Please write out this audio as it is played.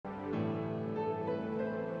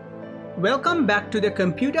Welcome back to the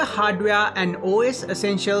Computer Hardware and OS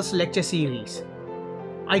Essentials lecture series.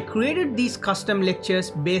 I created these custom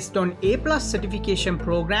lectures based on A+ certification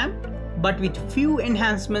program, but with few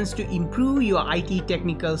enhancements to improve your IT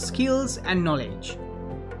technical skills and knowledge.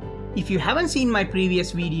 If you haven't seen my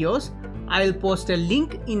previous videos, I'll post a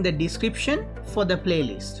link in the description for the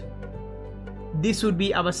playlist. This would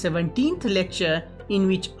be our 17th lecture in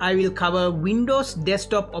which I will cover Windows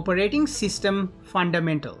Desktop Operating System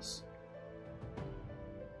fundamentals.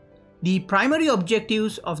 The primary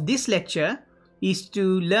objectives of this lecture is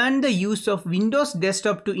to learn the use of Windows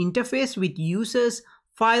Desktop to interface with users,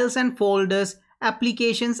 files and folders,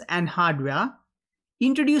 applications and hardware,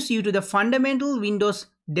 introduce you to the fundamental Windows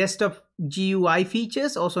Desktop GUI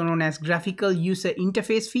features, also known as graphical user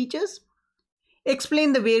interface features,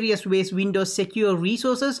 explain the various ways Windows secure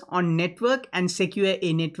resources on network and secure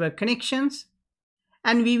a network connections,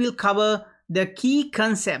 and we will cover the key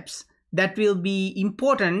concepts that will be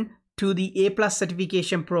important to the A+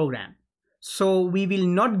 certification program. So we will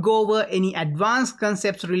not go over any advanced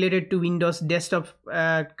concepts related to Windows Desktop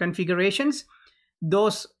configurations.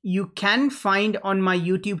 Those you can find on my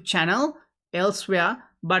YouTube channel elsewhere,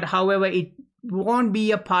 but however it won't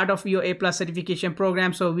be a part of your A+ certification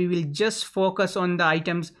program, so we will just focus on the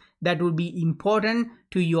items that will be important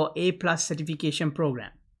to your A+ certification program.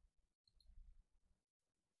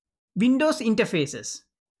 Windows interfaces.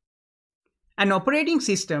 An operating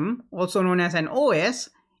system, also known as an OS,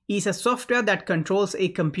 is a software that controls a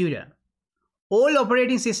computer. All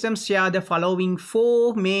operating systems share the following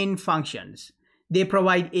four main functions. They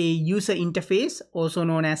provide a user interface, also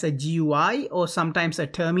known as a GUI or sometimes a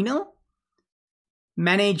terminal,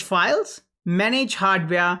 manage files, manage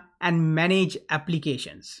hardware, and manage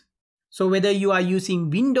applications. So whether you are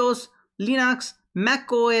using Windows, Linux,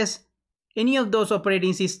 Mac OS, any of those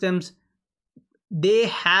operating systems, they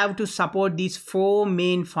have to support these four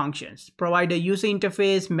main functions: provide a user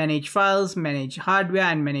interface, manage files, manage hardware,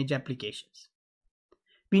 and manage applications.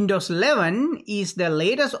 Windows 11 is the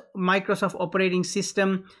latest Microsoft operating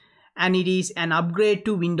system, and it is an upgrade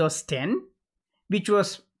to Windows 10, which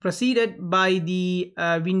was preceded by the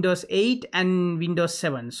Windows 8 and Windows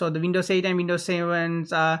 7. So the Windows 8 and Windows 7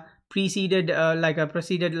 are preceded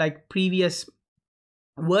like previous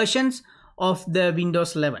versions of the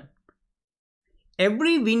Windows 11.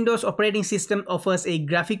 Every Windows operating system offers a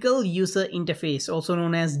graphical user interface, also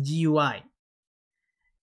known as GUI.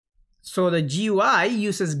 So the GUI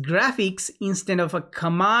uses graphics instead of a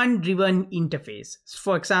command-driven interface.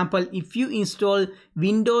 For example, if you install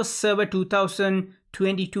Windows Server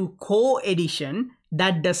 2022 Core Edition,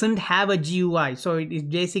 that doesn't have a GUI. So it is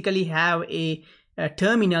basically have a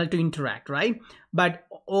terminal to interact, right? But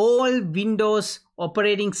all Windows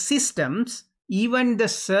operating systems, even the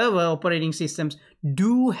server operating systems,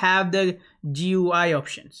 do have the GUI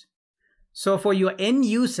options. So for your end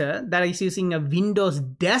user that is using a Windows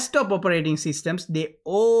Desktop operating systems, they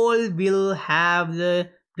all will have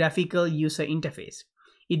the graphical user interface.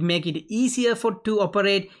 It makes it easier to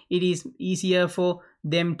operate. It is easier for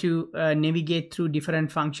them to navigate through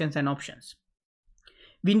different functions and options.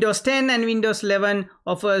 Windows 10 and Windows 11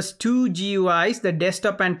 offers two GUIs, the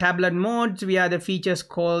desktop and tablet modes, via the features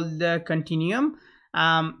called the continuum.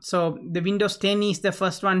 So the Windows 10 is the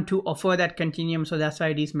first one to offer that continuum, so that's why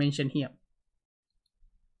it is mentioned here.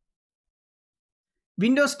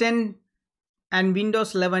 Windows 10 and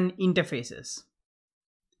Windows 11 interfaces.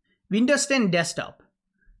 Windows 10 Desktop.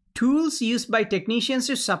 Tools used by technicians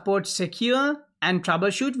to support secure and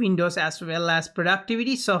troubleshoot Windows as well as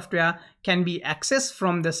productivity software can be accessed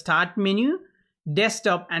from the Start menu,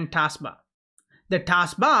 Desktop and Taskbar. The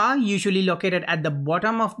taskbar, usually located at the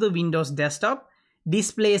bottom of the Windows Desktop,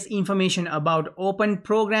 displays information about open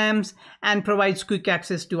programs and provides quick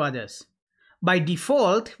access to others. By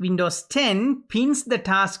default, Windows 10 pins the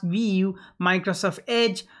task view, Microsoft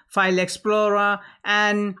Edge, File Explorer,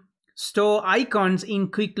 and Store icons in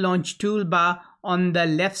Quick Launch toolbar on the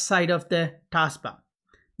left side of the taskbar.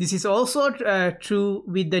 This is also true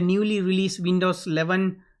with the newly released Windows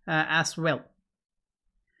 11 as well.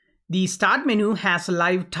 The Start menu has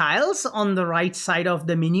live tiles on the right side of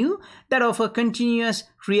the menu that offer continuous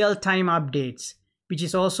real-time updates, which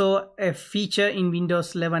is also a feature in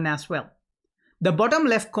Windows 11 as well. The bottom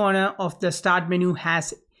left corner of the Start menu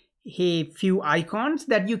has a few icons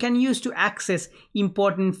that you can use to access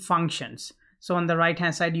important functions. So on the right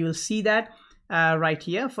hand side, you will see that right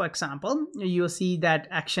here. For example, you'll see that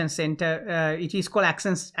Action Center, it is called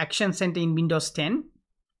Action Center in Windows 10.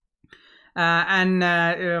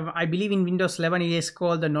 I believe in Windows 11 it is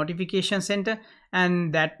called the Notification Center,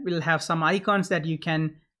 and that will have some icons that you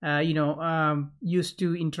can used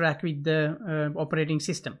to interact with the operating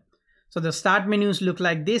system. So the start menus look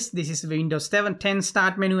like this. This is Windows 10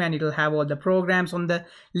 start menu, and it will have all the programs on the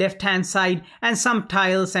left hand side and some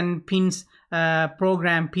tiles and pins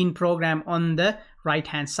pin program on the right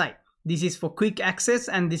hand side. This is for quick access,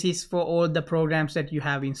 and this is for all the programs that you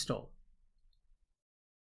have installed.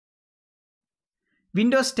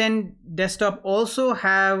 Windows 10 desktop also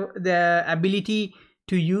have the ability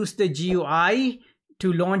to use the GUI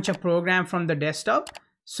to launch a program from the desktop.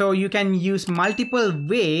 So you can use multiple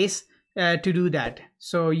ways to do that.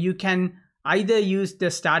 So you can either use the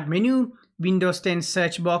start menu, Windows 10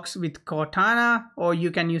 search box with Cortana, or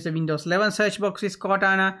you can use the Windows 11 search box with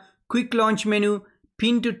Cortana, quick launch menu,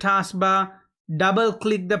 pin to taskbar, double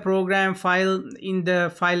click the program file in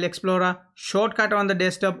the file explorer, shortcut on the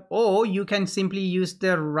desktop, or you can simply use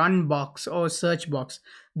the run box or search box.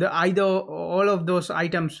 All of those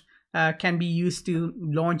items can be used to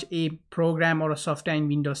launch a program or a software in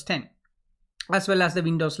Windows 10, as well as the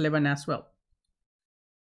Windows 11 as well.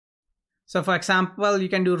 So for example, you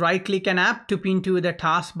can do right click an app to pin to the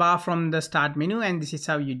taskbar from the start menu, and this is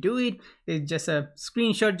how you do it. It's just a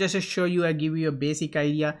screenshot just to show you or give you a basic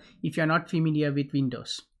idea if you're not familiar with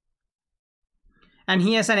Windows. And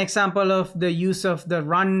here's an example of the use of the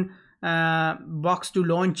run box to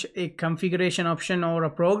launch a configuration option or a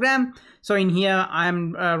program. So in here,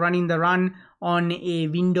 I'm running the run on a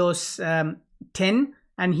Windows 10,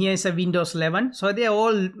 and here's a Windows 11. So they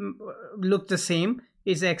all look the same.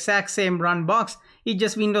 It's the exact same run box. It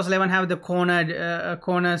just Windows 11 have the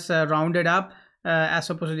corners rounded up as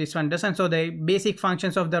opposed to this one doesn't. So the basic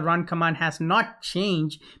functions of the run command has not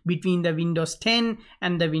changed between the Windows 10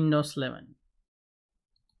 and the Windows 11.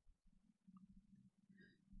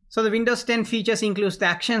 So the Windows 10 features includes the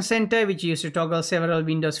Action Center, which used to toggle several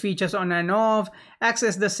Windows features on and off,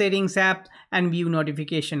 access the settings app, and view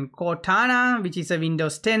notification. Cortana, which is a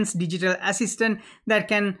Windows 10's digital assistant that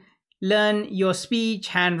can learn your speech,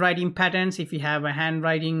 handwriting patterns if you have a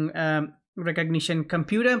handwriting recognition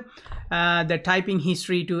computer, the typing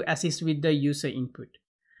history to assist with the user input.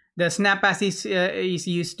 The Snap Assist is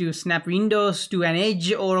used to snap windows to an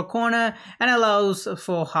edge or a corner and allows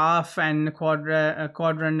for half and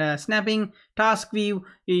quadrant snapping. Task View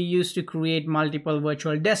is used to create multiple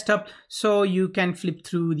virtual desktops so you can flip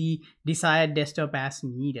through the desired desktop as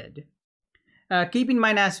needed. Keep in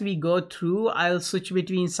mind, as we go through, I'll switch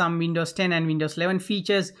between some Windows 10 and Windows 11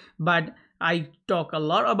 features, but I talk a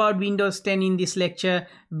lot about Windows 10 in this lecture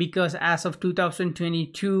because as of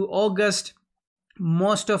 2022 August,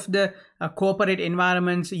 most of the corporate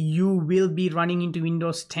environments you will be running into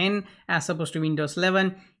Windows 10 as opposed to Windows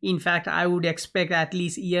 11. In fact, I would expect at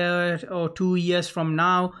least a year or 2 years from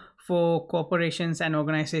now for corporations and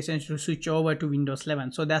organizations to switch over to Windows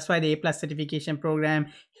 11. So that's why the A+ certification program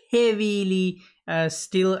heavily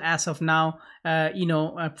still as of now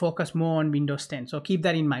focus more on Windows 10. So keep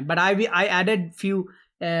that in mind. But I added few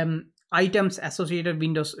items associated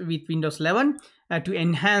with Windows 11 to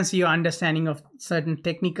enhance your understanding of certain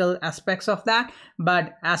technical aspects of that.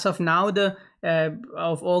 But as of now, the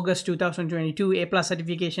of August 2022 A+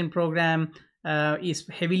 certification program is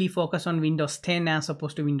heavily focused on Windows 10 as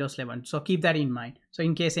opposed to Windows 11. So keep that in mind. So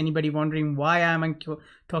in case anybody wondering why I'm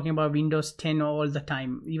talking about Windows 10 all the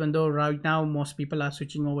time, even though right now most people are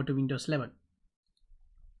switching over to Windows 11.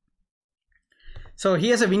 So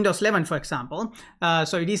here's a Windows 11, for example.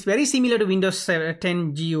 So it is very similar to Windows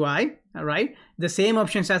 10 GUI, right? The same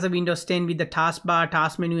options as a Windows 10 with the taskbar,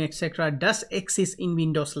 task menu, etc. does exist in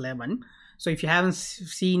Windows 11. So if you haven't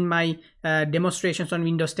seen my demonstrations on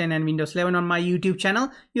Windows 10 and Windows 11 on my YouTube channel,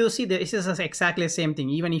 you'll see that this is exactly the same thing.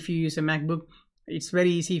 Even if you use a MacBook, it's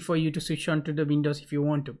very easy for you to switch on to the Windows if you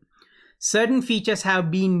want to. Certain features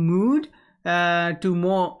have been moved to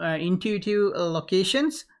more intuitive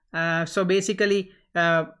locations. So basically,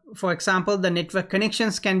 for example, the network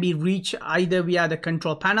connections can be reached either via the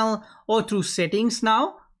control panel or through settings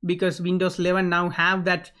now, because Windows 11 now have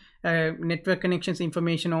that network connections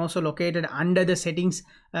information also located under the settings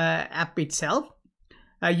app itself.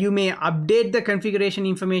 You may update the configuration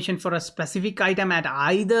information for a specific item at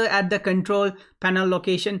either at the control panel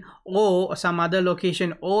location or some other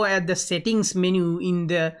location, or at the settings menu in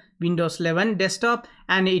the Windows 11 desktop,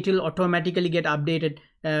 and it will automatically get updated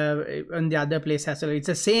on the other place as well. It's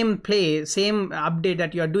the same update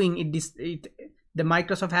that you are doing. The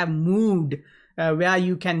Microsoft have moved where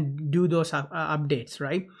you can do those updates,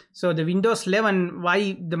 right? So the Windows 11,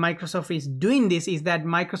 why the Microsoft is doing this is that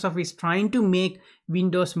Microsoft is trying to make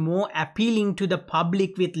Windows more appealing to the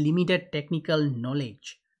public with limited technical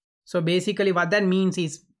knowledge. So basically what that means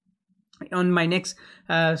is, on my next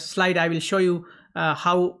slide I will show you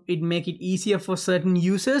how it make it easier for certain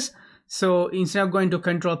users. So instead of going to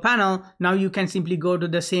control panel, now you can simply go to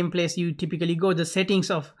the same place you typically go, the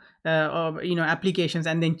settings of applications,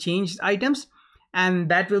 and then change items. And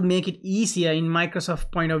that will make it easier in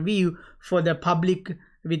Microsoft point of view for the public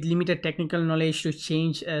with limited technical knowledge to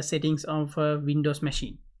change settings of a Windows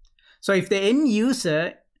machine. So if the end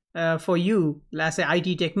user for you, let's say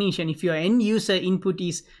IT technician, if your end user input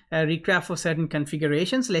is required for certain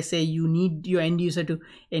configurations, let's say you need your end user to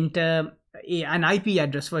enter an IP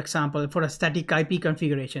address, for example, for a static IP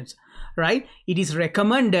configurations, right? It is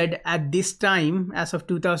recommended at this time, as of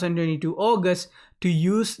 2022 August, to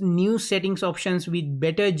use new settings options with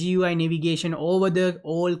better GUI navigation over the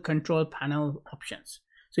old control panel options.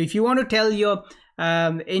 So if you want to tell your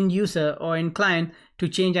end user or end client to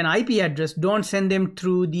change an IP address, don't send them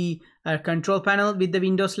through the control panel with the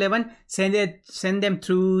Windows 11. Send them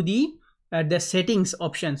through the settings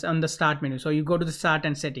options on the start menu. So you go to the start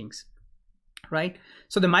and settings, right?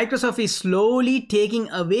 So the Microsoft is slowly taking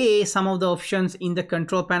away some of the options in the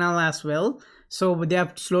control panel as well. So they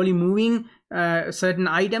are slowly moving certain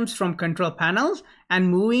items from control panels and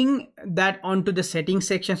moving that onto the settings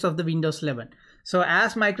sections of the Windows 11. So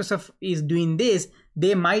as Microsoft is doing this,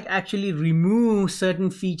 they might actually remove certain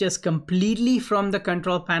features completely from the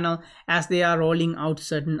control panel as they are rolling out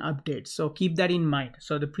certain updates. So keep that in mind.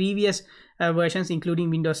 So the previous versions, including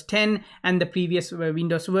Windows 10 and the previous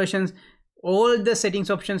Windows versions, all the settings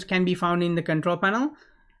options can be found in the control panel.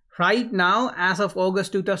 Right now, as of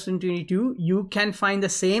August 2022, you can find the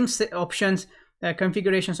same options,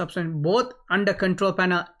 configurations option, both under control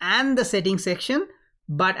panel and the settings section.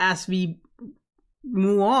 But as we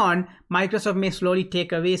move on, Microsoft may slowly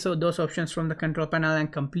take away those options from the control panel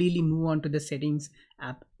and completely move on to the settings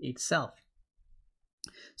app itself.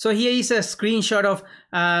 So here is a screenshot of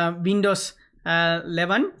Windows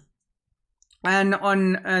 11, and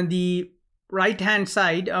on the right hand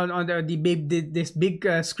side on this big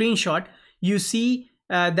screenshot, you see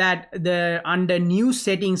that under new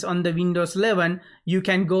settings on the Windows 11, you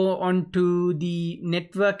can go on to the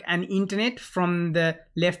network and internet from the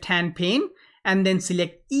left hand pane, and then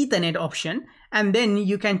select Ethernet option, and then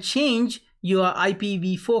you can change your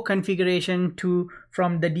IPv4 configuration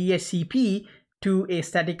from the DHCP to a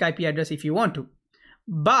static IP address if you want to.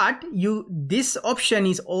 But this option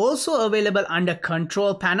is also available under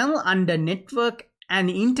control panel, under network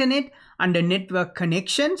and internet, under network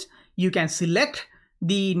connections. You can select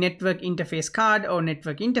the network interface card or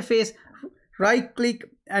network interface, right click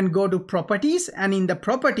and go to properties, and in the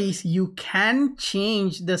properties you can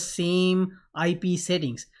change the same IP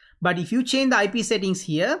settings. But if you change the IP settings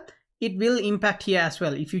here, it will impact here as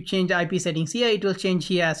well. If you change the IP settings here, it will change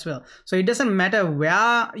here as well. So it doesn't matter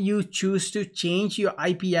where you choose to change your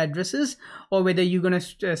IP addresses, or whether you're going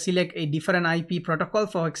to select a different IP protocol,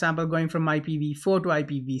 for example, going from IPv4 to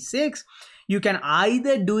IPv6. You can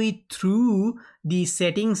either do it through the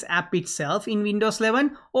settings app itself in Windows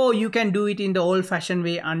 11, or you can do it in the old-fashioned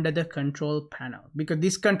way under the control panel. Because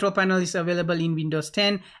this control panel is available in Windows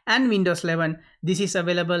 10 and Windows 11. This is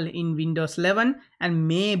available in Windows 11 and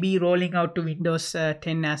may be rolling out to Windows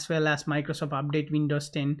 10 as well, as Microsoft update Windows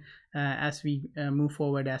 10 as we move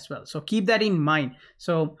forward as well. So keep that in mind.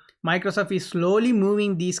 So Microsoft is slowly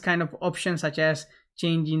moving these kind of options, such as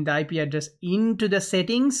changing the IP address into the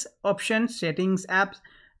settings options, settings apps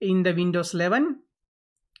in the Windows 11.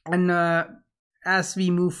 And as we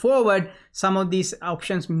move forward, some of these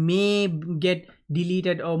options may get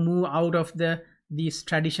deleted or move out of these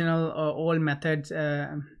traditional old methods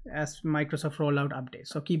as Microsoft rollout updates.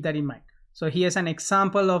 So keep that in mind. So here's an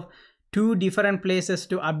example of two different places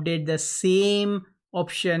to update the same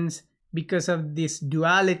options because of this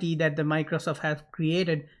duality that the Microsoft has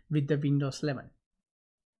created with the Windows 11.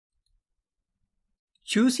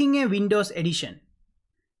 Choosing a Windows edition.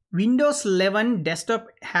 Windows 11 desktop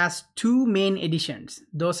has two main editions.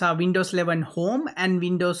 Those are Windows 11 Home and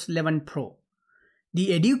Windows 11 Pro.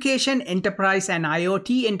 The Education, Enterprise and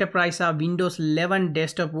IoT Enterprise are Windows 11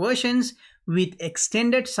 desktop versions with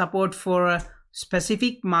extended support for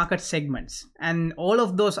specific market segments. And all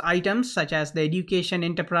of those items, such as the Education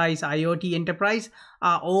Enterprise, IoT Enterprise,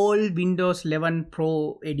 are all Windows 11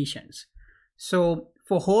 Pro editions. So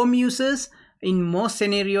for home users, in most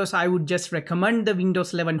scenarios, I would just recommend the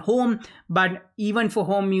Windows 11 Home, but even for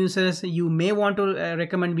home users, you may want to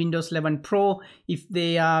recommend Windows 11 Pro if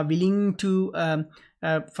they are willing to,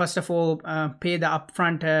 first of all, pay the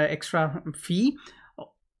upfront extra fee.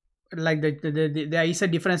 Like there is a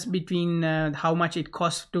difference between how much it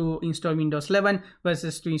costs to install Windows 11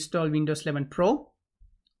 versus to install Windows 11 Pro.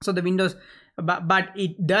 So the Windows, but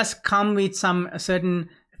it does come with some certain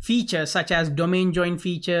features such as domain join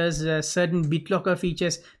features, certain BitLocker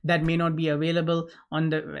features that may not be available on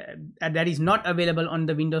the that is not available on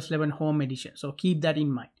the Windows 11 Home Edition. So keep that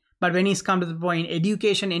in mind. But when it's come to the point,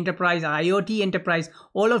 education, enterprise, IoT enterprise,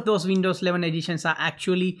 all of those Windows 11 editions are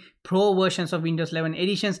actually pro versions of Windows 11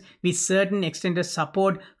 editions with certain extended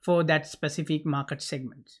support for that specific market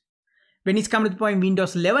segment. When it's come to the point,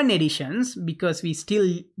 Windows 11 editions, because we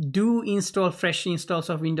still do install fresh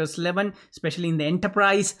installs of Windows 11, especially in the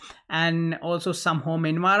enterprise and also some home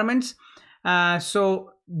environments.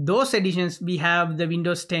 So those editions, we have the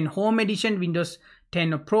Windows 10 Home Edition, Windows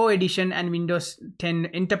 10 Pro Edition, and Windows 10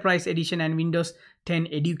 Enterprise Edition, and Windows 10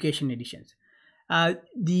 Education Editions.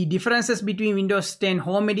 The differences between Windows 10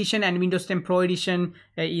 Home Edition and Windows 10 Pro Edition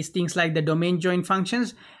is things like the domain join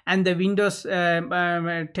functions, and the Windows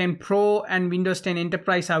 10 Pro and Windows 10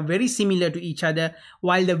 Enterprise are very similar to each other,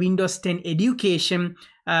 while the Windows 10 Education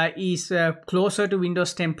is closer to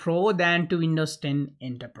Windows 10 Pro than to Windows 10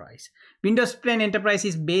 Enterprise. Windows 10 Enterprise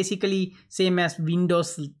is basically same as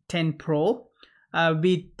Windows 10 Pro,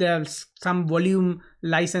 with some volume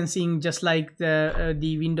licensing, just like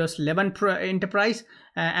the Windows 11 Pro Enterprise,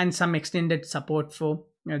 and some extended support for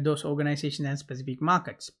those organizations and specific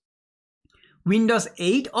markets. Windows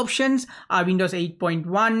 8 options are Windows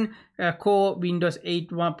 8.1 Core, Windows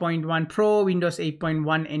 8.1 Pro, Windows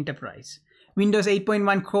 8.1 Enterprise. Windows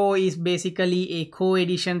 8.1 Core is basically a Core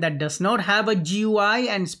edition that does not have a GUI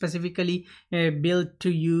and specifically built to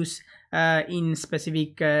use in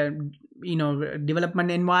specific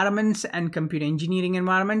development environments and computer engineering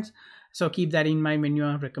environments. So keep that in mind when you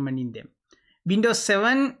are recommending them. Windows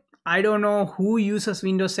 7, I don't know who uses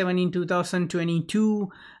Windows 7 in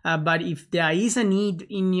 2022, but if there is a need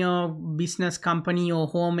in your business, company, or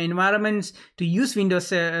home environments to use Windows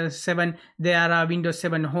 7, there are Windows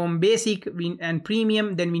 7 Home Basic and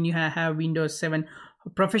Premium. Then when you have Windows 7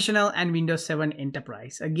 Professional and Windows 7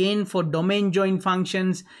 Enterprise. Again, for domain join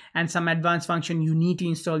functions and some advanced function, you need to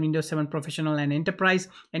install Windows 7 Professional and Enterprise.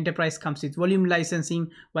 Enterprise comes with volume licensing,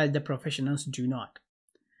 while the Professionals do not.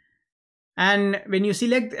 And when you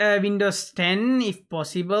select Windows 10, if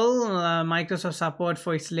possible, Microsoft support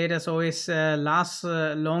for its latest OS lasts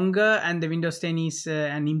longer, and the Windows 10 is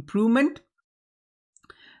an improvement.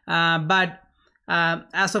 But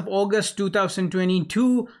as of August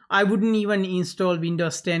 2022, I wouldn't even install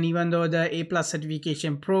Windows 10, even though the A+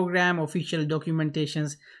 certification program, official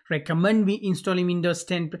documentations recommend installing Windows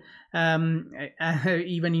 10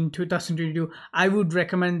 even in 2022. I would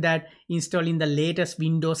recommend that installing the latest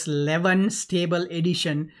Windows 11 stable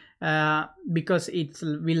edition because it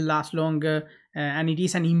will last longer and it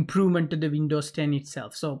is an improvement to the Windows 10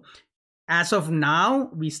 itself. So as of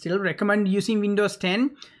now, we still recommend using Windows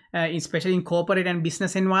 10. Especially in corporate and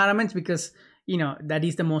business environments, because that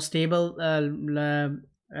is the most stable,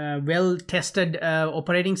 well-tested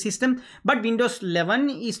operating system. But Windows 11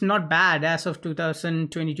 is not bad as of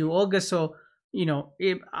 2022 August. So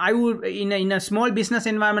if I would in a small business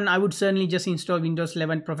environment, I would certainly just install Windows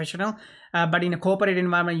 11 Professional. But in a corporate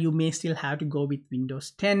environment, you may still have to go with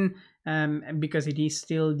Windows 10 because it is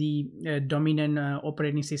still the dominant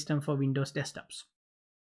operating system for Windows desktops.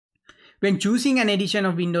 When choosing an edition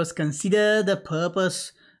of Windows, consider the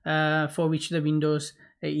purpose for which the Windows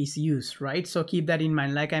is used, right? So keep that in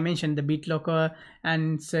mind. Like I mentioned, the BitLocker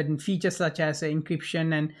and certain features such as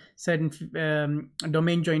encryption and certain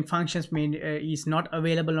domain join functions is not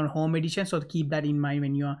available on Home Edition. So keep that in mind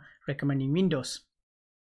when you are recommending Windows.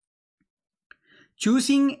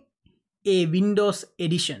 Choosing a Windows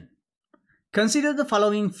edition. Consider the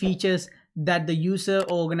following features that the user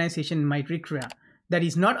or organization might require that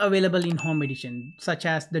is not available in Home Edition, such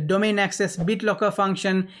as the domain access BitLocker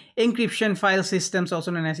function, encryption file systems,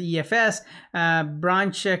 also known as EFS,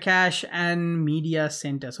 branch cache, and media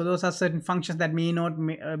center. So those are certain functions that may not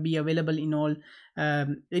be available in all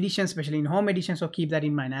editions, especially in Home Edition. So keep that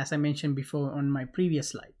in mind, as I mentioned before on my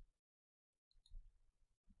previous slide.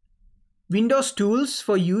 Windows tools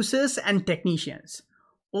for users and technicians.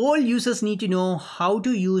 All users need to know how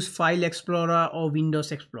to use File Explorer or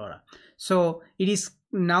Windows Explorer. So it is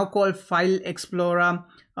now called File Explorer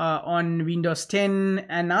on Windows 10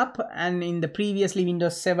 and up, and in the previously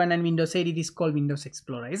Windows 7 and Windows 8 it is called Windows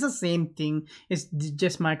Explorer. It's the same thing, it's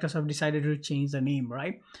just Microsoft decided to change the name,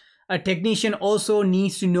 right? A technician also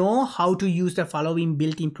needs to know how to use the following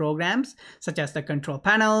built-in programs such as the control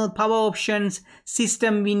panel, power options,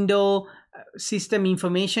 system window, system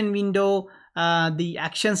information window, the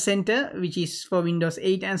action center, which is for Windows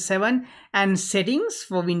 8 and 7, and settings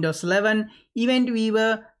for Windows 11, event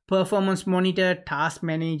viewer, performance monitor, task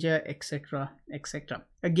manager, etc., etc.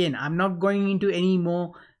 Again, I'm not going into any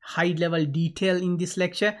more high level detail in this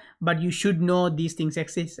lecture, but you should know these things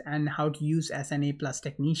exist and how to use as an A+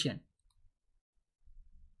 technician.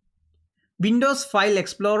 Windows File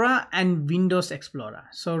Explorer and Windows Explorer.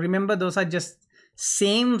 So remember, those are just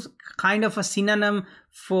same kind of a synonym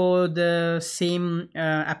for the same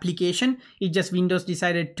application. It just Windows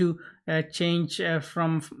decided to change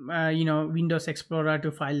from Windows Explorer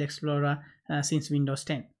to File Explorer since Windows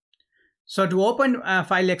 10. So to open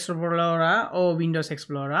File Explorer or Windows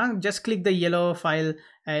Explorer, just click the yellow File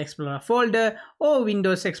Explorer folder or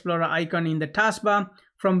Windows Explorer icon in the taskbar.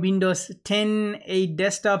 From Windows 10, 8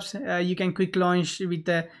 desktops, you can quick launch with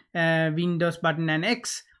the Windows button and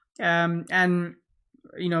X, and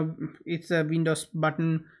it's a Windows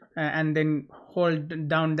button, and then hold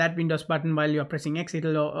down that Windows button while you're pressing X.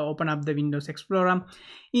 It'll open up the Windows Explorer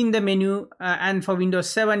in the menu. And for Windows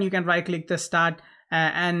 7, you can right click the start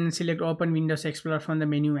and select open Windows Explorer from the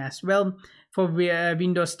menu as well. For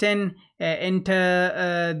Windows 10,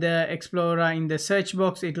 enter the Explorer in the search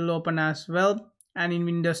box. It will open as well. And in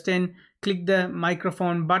Windows 10, click the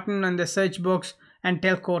microphone button on the search box and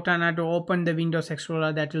tell Cortana to open the Windows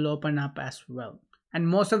Explorer. That will open up as well. And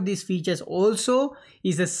most of these features also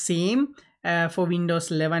is the same for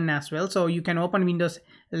Windows 11 as well. So you can open Windows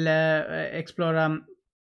Explorer,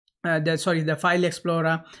 the File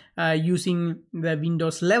Explorer using the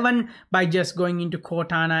Windows 11 by just going into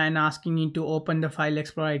Cortana and asking it to open the File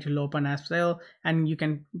Explorer. It will open as well, and you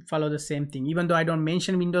can follow the same thing. Even though I don't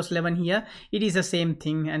mention Windows 11 here, it is the same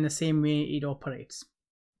thing and the same way it operates.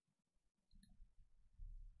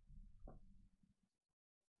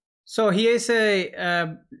 So here's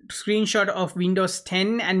a screenshot of Windows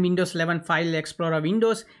 10 and Windows 11 File Explorer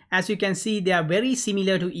windows. As you can see, they are very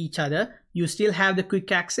similar to each other. You still have the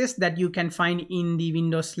quick access that you can find in the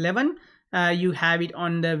Windows 11. You have it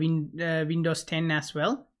on the Windows 10 as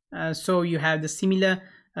well. So you have the similar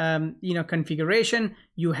configuration.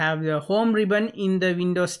 You have the home ribbon in the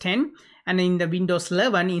Windows 10, and in the Windows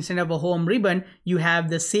 11, instead of a home ribbon, you have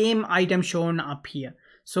the same item shown up here.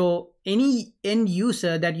 So any end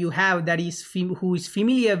user that you have that is who is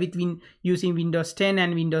familiar with using Windows 10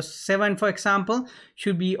 and Windows 7, for example,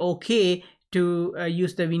 should be okay to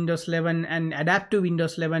use the Windows 11 and adapt to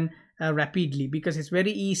Windows 11 rapidly, because it's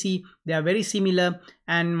very easy. They are very similar,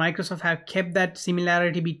 and Microsoft have kept that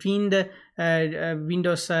similarity between the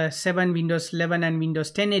Windows 7, Windows 11 and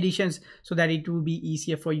Windows 10 editions, so that it will be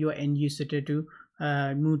easier for your end user to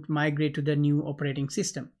migrate to the new operating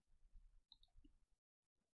system.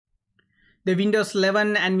 The Windows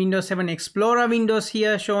 11 and Windows 7 Explorer windows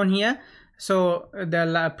here shown here. So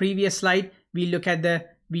the previous slide, we look at the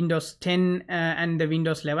Windows 10 and the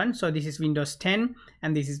Windows 11. So this is Windows 10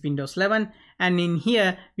 and this is Windows 11. And in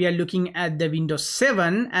here, we are looking at the Windows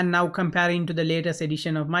 7 and now comparing to the latest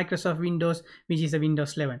edition of Microsoft Windows, which is the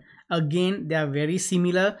Windows 11. Again, they are very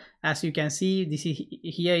similar. As you can see, this is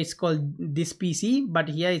here it's called this PC, but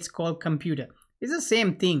here it's called computer. It's the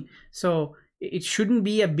same thing. So it shouldn't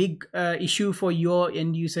be a big issue for your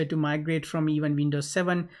end user to migrate from even Windows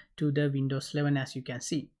 7 to the Windows 11, as you can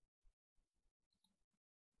see.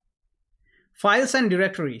 Files and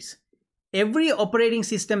directories. Every operating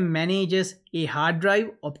system manages a hard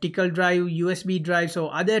drive, optical drive, USB drives,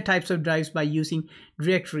 or other types of drives by using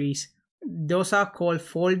directories. Those are called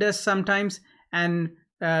folders sometimes, and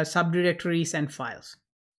subdirectories and files.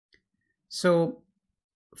 So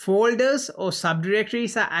folders or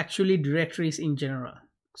subdirectories are actually directories in general.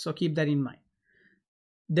 So keep that in mind.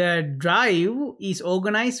 The drive is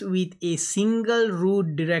organized with a single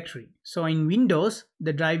root directory. So in Windows,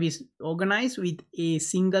 the drive is organized with a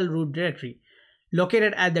single root directory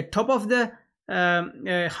located at the top of the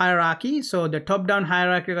hierarchy. So the top-down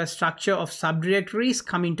hierarchical structure of subdirectories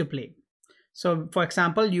come into play. So for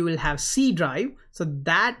example, you will have C drive. So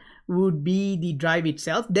that would be the drive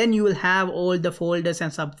itself. Then you will have all the folders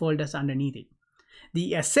and subfolders underneath it.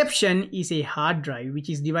 The exception is a hard drive, which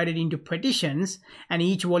is divided into partitions, and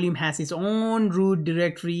each volume has its own root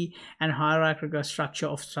directory and hierarchical structure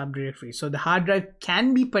of subdirectories. So the hard drive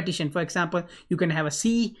can be partitioned. For example, you can have a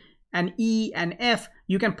C, an E, and F.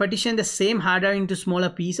 You can partition the same hard drive into smaller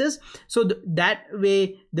pieces. So that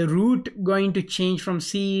way, the root going to change from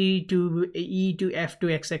C to E to F to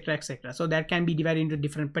etc. etc. So that can be divided into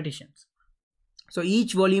different partitions. So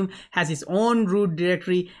each volume has its own root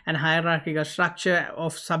directory and hierarchical structure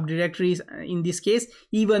of subdirectories in this case,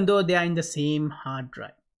 even though they are in the same hard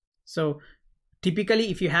drive. So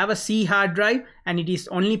typically, if you have a C hard drive and it is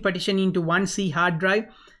only partitioned into one C hard drive,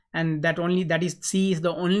 and C is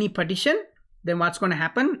the only partition, then what's going to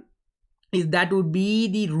happen is that would be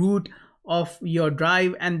the root of your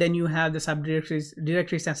drive, and then you have the subdirectories,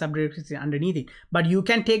 directories and subdirectories underneath it. But you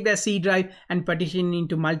can take the C drive and partition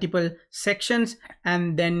into multiple sections,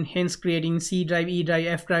 and then hence creating C drive, E drive,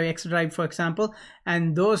 F drive, X drive, for example,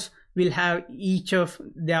 and those will have each of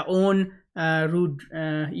their own root,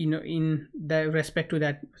 in the respect to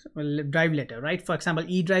that drive letter, right? For example,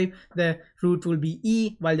 E drive, the root will be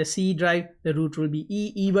E, while the C drive, the root will be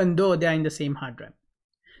E, even though they are in the same hard drive.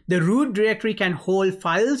 The root directory can hold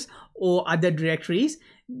files or other directories.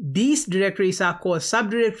 These directories are called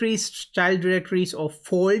subdirectories, child directories, or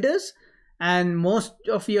folders. And most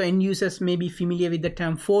of your end users may be familiar with the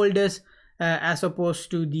term folders as opposed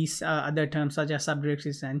to these other terms such as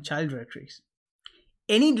subdirectories and child directories.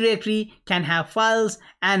 Any directory can have files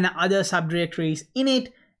and other subdirectories in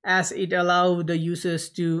it, as it allows the users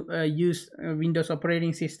to use Windows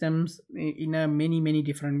operating systems in many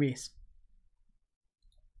different ways.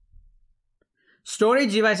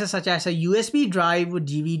 Storage devices such as a USB drive,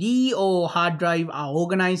 DVD, or hard drive are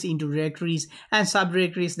organized into directories and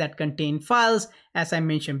subdirectories that contain files, as I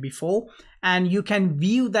mentioned before. And you can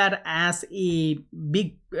view that as a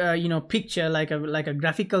big picture, like a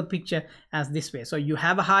graphical picture, as this way. So you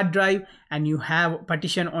have a hard drive and you have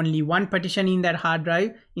only one partition in that hard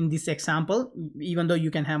drive in this example, even though you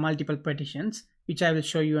can have multiple partitions, which I will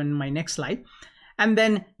show you in my next slide. And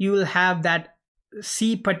then you will have that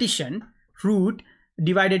C partition root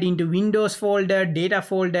divided into Windows folder, data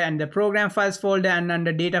folder, and the program files folder. And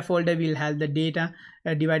under data folder we'll have the data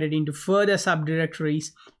divided into further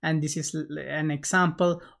subdirectories. And this is an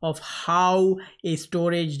example of how a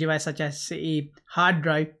storage device such as a hard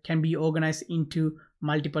drive can be organized into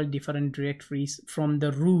multiple different directories from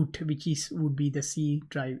the root, which would be the C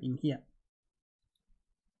drive in here.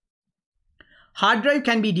 Hard drive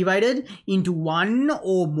can be divided into one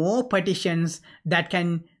or more partitions that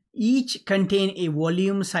can each contain a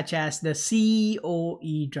volume such as the C or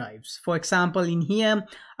E drives. For example, in here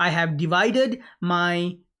I have divided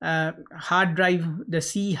my hard drive, the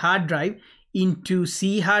C hard drive, into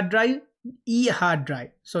C hard drive, E hard drive.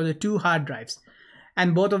 So the two hard drives,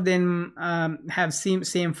 and both of them have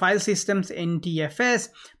same file systems, NTFS,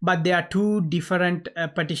 but they are two different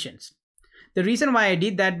partitions. The reason why I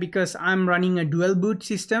did that, because I'm running a dual boot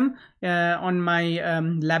system on my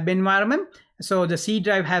lab environment. So the C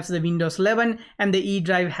drive has the Windows 11 and the E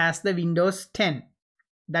drive has the Windows 10.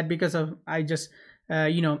 That because of I just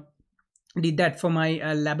did that for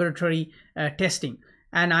my laboratory testing.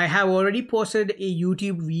 And I have already posted a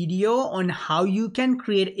YouTube video on how you can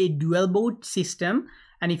create a dual boot system.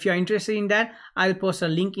 And if you're interested in that, I'll post a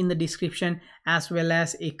link in the description, as well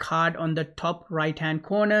as a card on the top right hand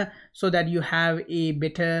corner, so that you have a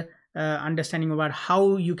better understanding about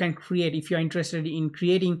how you can create, if you're interested in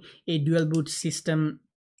creating a dual boot system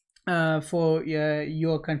for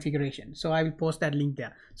your configuration. So I will post that link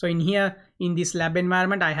there. So in here, in this lab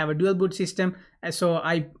environment, I have a dual boot system. So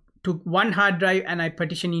I took one hard drive and I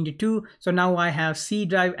partitioned into two. So now I have C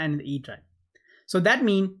drive and the E drive. So that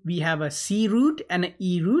means we have a C root and an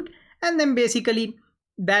E root, and then basically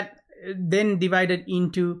that then divided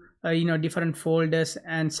into different folders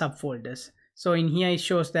and subfolders. So in here it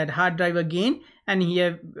shows that hard drive again, and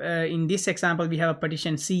here in this example we have a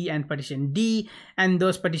partition C and partition D, and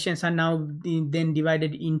those partitions are now then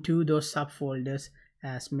divided into those subfolders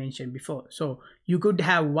as mentioned before. So you could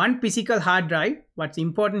have one physical hard drive. What's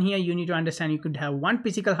important here, you need to understand, you could have one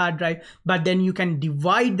physical hard drive, but then you can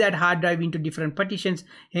divide that hard drive into different partitions,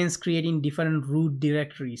 hence creating different root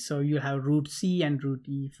directories. So you have root C and root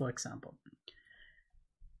E, for example.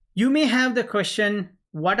 You may have the question,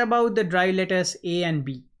 what about the drive letters A and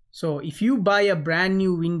B? So if you buy a brand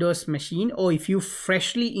new Windows machine, or if you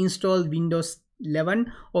freshly install Windows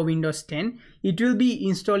 11 or Windows 10, it will be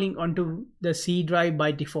installing onto the C drive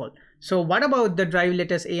by default. So what about the drive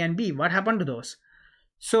letters A and B? What happened to those?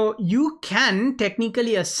 So you can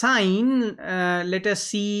technically assign letter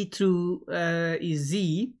C through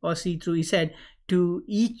Z or C through Z to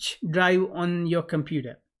each drive on your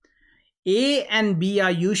computer. A and B are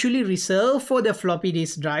usually reserved for the floppy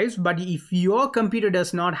disk drives, but if your computer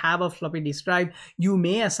does not have a floppy disk drive, you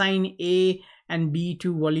may assign A and B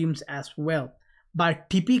to volumes as well. But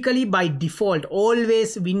typically by default,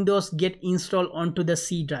 always Windows get installed onto the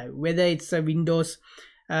C drive, whether it's a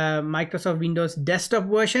Microsoft Windows desktop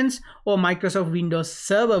versions or Microsoft Windows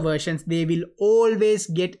server versions, they will always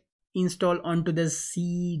get installed onto the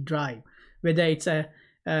C drive, whether it's a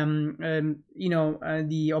the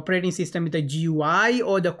operating system with a GUI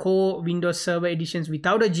or the core Windows Server editions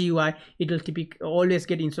without a GUI, it will typically always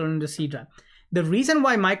get installed on the C drive. The reason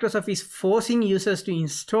why Microsoft is forcing users to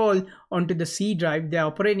install onto the C drive their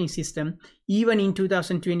operating system, even in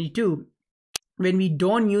 2022, when we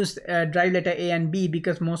don't use drive letter A and B,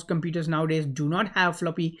 because most computers nowadays do not have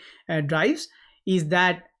floppy drives,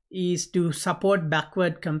 is to support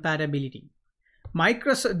backward compatibility.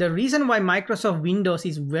 The reason why Microsoft Windows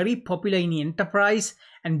is very popular in enterprise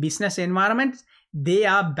and business environments, they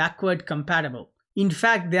are backward compatible. In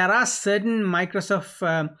fact, there are certain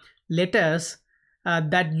Microsoft letters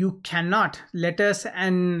that you cannot, letters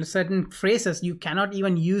and certain phrases you cannot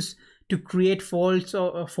even use to create folders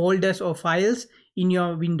or files in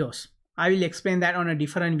your Windows. I will explain that on a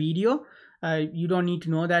different video. You don't need to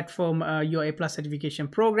know that from your A+ certification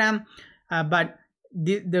program, but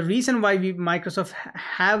the reason why Microsoft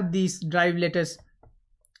have these drive letters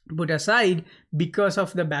put aside, because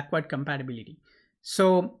of the backward compatibility.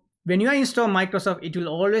 So when you install Microsoft, it will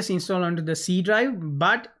always install onto the C drive,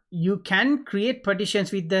 but you can create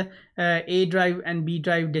partitions with the A drive and B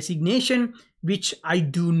drive designation, which I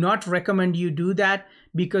do not recommend you do that,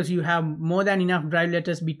 because you have more than enough drive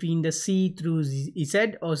letters between the C through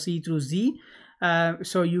Z or C through Z.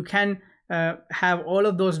 So you can have all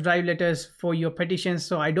of those drive letters for your partitions.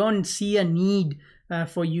 So I don't see a need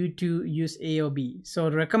for you to use A or B. So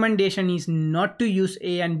the recommendation is not to use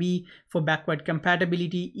A and B for backward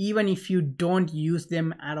compatibility, even if you don't use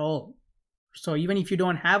them at all. So even if you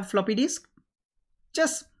don't have floppy disk,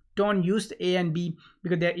 just don't use the A and B,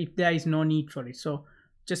 because if there is no need for it. So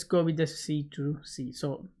just go with the C to C.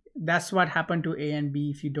 So that's what happened to A and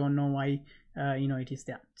B, if you don't know why it is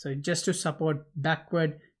there. So just to support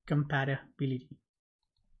backward compatibility.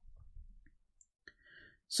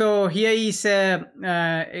 So here is a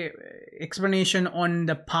explanation on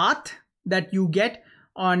the path that you get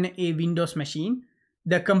on a Windows machine.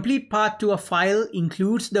 The complete path to a file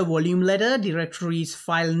includes the volume letter, directories,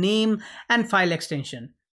 file name, and file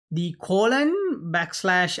extension. The colon,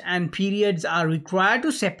 backslash, and periods are required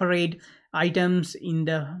to separate items in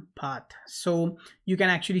the path. So you can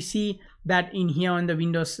actually see that in here on the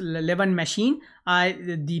Windows 11 machine,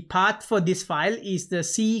 the path for this file is the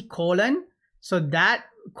C colon. So that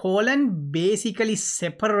colon basically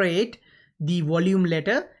separate the volume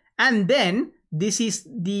letter, and then this is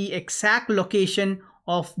the exact location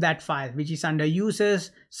of that file, which is under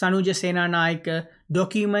users, Sanuja Senanayake,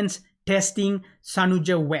 documents, testing,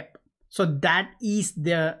 Sanuja web. So that is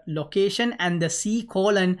the location, and the C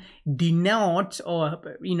colon denotes or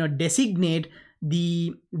designate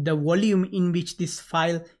the volume in which this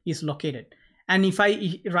file is located. And if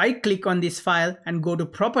I right click on this file and go to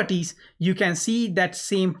properties, you can see that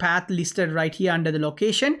same path listed right here under the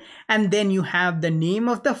location. And then you have the name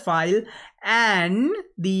of the file and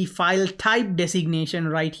the file type designation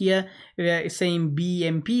right here, saying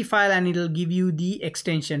BMP file, and it'll give you the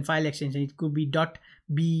extension, file extension. It could be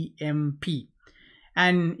 .bmp.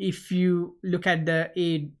 And if you look at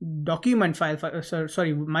a document file,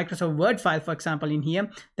 Microsoft Word file, for example, in here,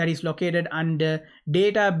 that is located under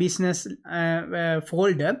data business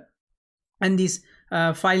folder, and this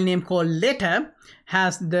file name called letter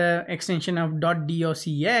has the extension of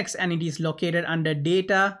 .docx, and it is located under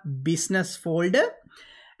data business folder,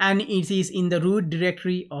 and it is in the root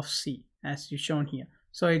directory of C, as you shown here.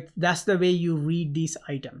 So that's the way you read these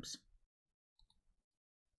items.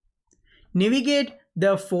 Navigate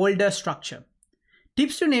the folder structure.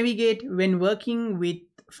 Tips to navigate when working with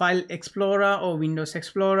File Explorer or Windows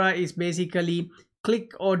Explorer is basically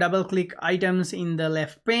click or double click items in the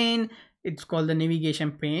left pane. It's called the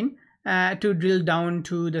navigation pane, to drill down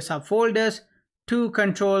to the subfolders, to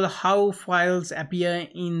control how files appear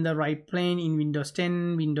in the right pane in Windows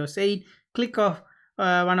 10, Windows 8. Click off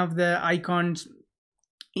one of the icons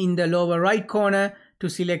in the lower right corner to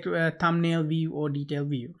select thumbnail view or detail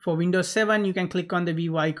view. For Windows 7, you can click on the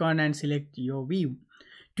view icon and select your view.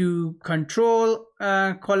 To control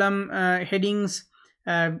column headings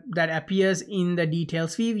that appears in the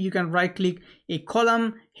details view, you can right click a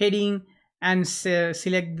column heading and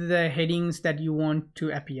select the headings that you want to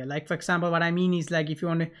appear. Like, for example, what I mean is, like, if you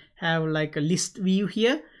want to have like a list view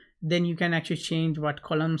here, then you can actually change what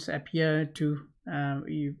columns appear to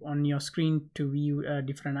on your screen to view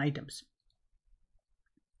different items.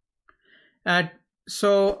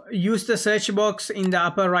 So use the search box in the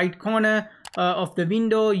upper right corner of the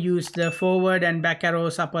window. Use the forward and back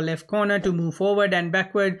arrows upper left corner to move forward and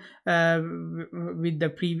backward with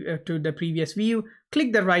the to the previous view.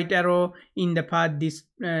 Click the right arrow in the path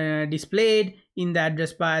displayed in the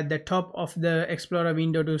address bar at the top of the Explorer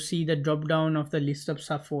window to see the drop down of the list of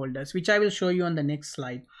subfolders, which I will show you on the next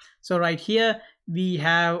slide. So right here we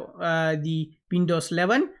have the Windows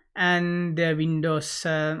 11 and the Windows,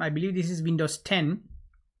 I believe this is Windows 10.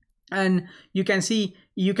 And you can see,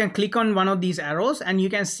 you can click on one of these arrows and you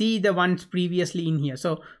can see the ones previously in here.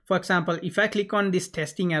 So for example, if I click on this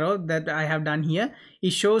testing arrow that I have done here,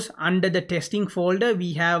 it shows under the testing folder,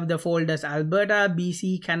 we have the folders Alberta,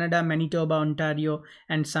 BC, Canada, Manitoba, Ontario,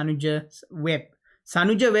 and Sanuja Web.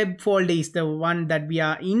 Sanuja Web folder is the one that we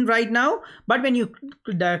are in right now. But when you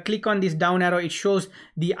click on this down arrow, it shows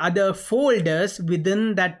the other folders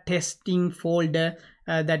within that testing folder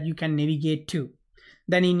that you can navigate to.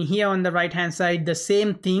 Then in here on the right hand side, the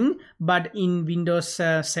same thing, but in Windows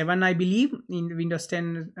 7, I believe. In Windows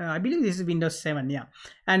 10, I believe this is Windows 7, yeah.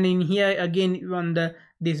 And in here again on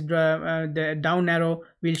the down arrow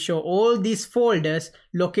will show all these folders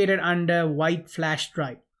located under white flash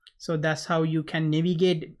drive. So that's how you can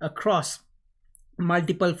navigate across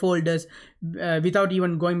multiple folders without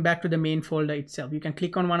even going back to the main folder itself. You can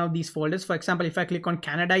click on one of these folders. For example, if I click on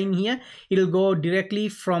Canada in here, it'll go directly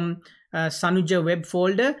from Sanuja Web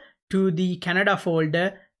folder to the Canada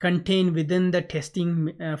folder contained within the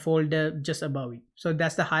testing folder just above it. So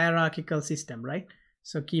that's the hierarchical system, right?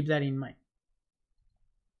 So keep that in mind.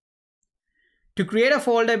 To create a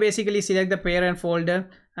folder, basically select the parent folder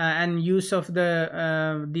and use of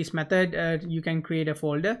the this method, you can create a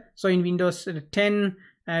folder. So in Windows 10,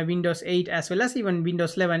 Windows 8, as well as even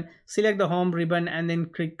Windows 11, select the home ribbon and then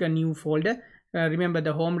click a new folder. Remember,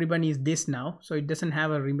 the home ribbon is this now, so it doesn't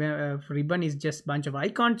have a ribbon, it's just a bunch of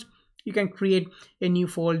icons. You can create a new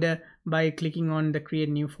folder by clicking on the create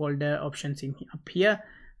new folder options up here,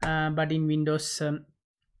 but in Windows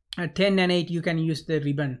 10 and 8 you can use the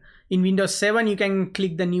ribbon. In Windows 7 you can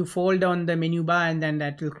click the new folder on the menu bar and then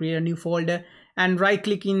that will create a new folder. And right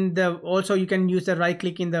click in the, also you can use the right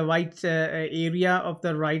click in the white area of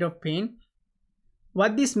the right of pane.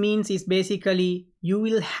 What this means is basically you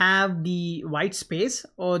will have the white space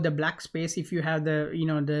or the black space if you have the, you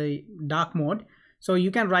know, the dark mode. So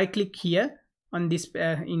you can right click here on this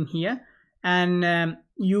in here and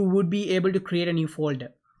you would be able to create a new folder.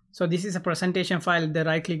 So this is a presentation file. The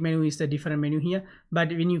right click menu is the different menu here, but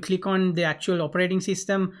when you click on the actual operating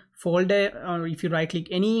system folder, or if you right click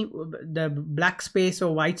any, the black space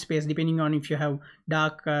or white space, depending on if you have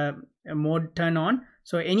dark mode turn on.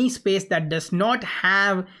 So any space that does not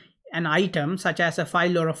have an item such as a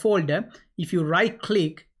file or a folder, if you right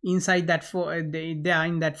click inside that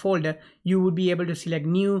in that folder, you would be able to select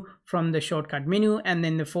new from the shortcut menu and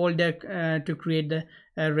then the folder to create the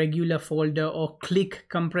regular folder, or click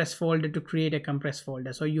compress folder to create a compressed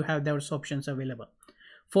folder. So you have those options available.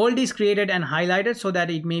 Folder is created and highlighted so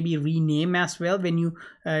that it may be renamed as well when you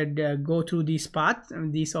go through these paths,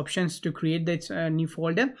 these options to create this new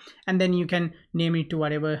folder, and then you can name it to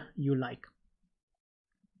whatever you like.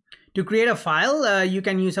 To create a file, you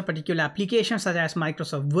can use a particular application such as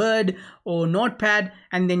Microsoft Word or Notepad,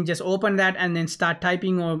 and then just open that and then start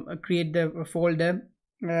typing or create the folder.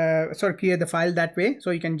 Create the file that way.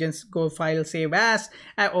 So you can just go file save as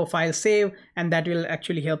or file save, and that will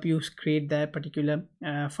actually help you create the particular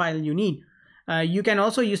file you need. You can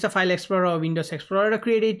also use the File Explorer or Windows Explorer to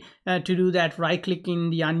create it. To do that, right click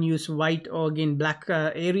in the unused white or again black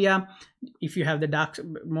area if you have the dark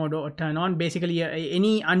mode or turn on. Basically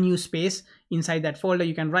any unused space inside that folder,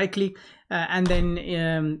 you can right click and then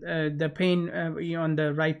the pane on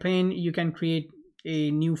the right pane, you can create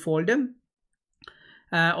a new folder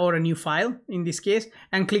or a new file in this case,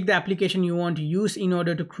 and click the application you want to use in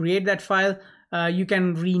order to create that file. You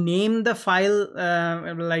can rename the file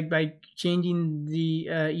like by changing the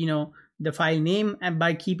the file name, and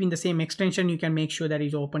by keeping the same extension you can make sure that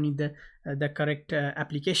it's open in the correct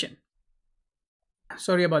application.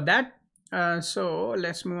 Sorry about that. So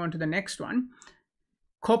let's move on to the next one.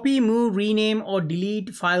 Copy, move, rename or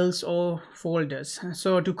delete files or folders.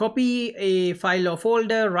 So to copy a file or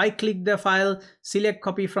folder, right click the file, select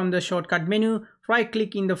copy from the shortcut menu, right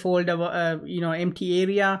click in the folder empty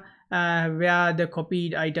area where the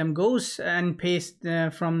copied item goes, and paste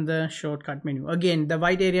from the shortcut menu. Again, the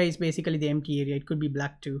white area is basically the empty area. It could be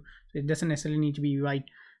black too, so it doesn't necessarily need to be white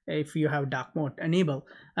if you have dark mode enable.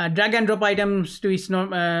 Drag and drop items to its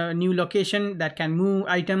new location that can move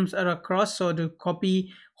items across. So to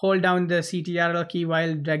copy, hold down the CTRL key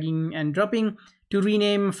while dragging and dropping. To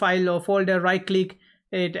rename file or folder, right click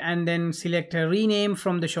it and then select a rename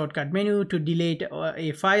from the shortcut menu. To delete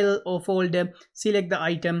a file or folder, select the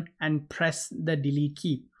item and press the delete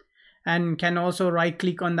key. And can also right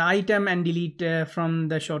click on the item and delete from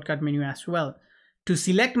the shortcut menu as well. To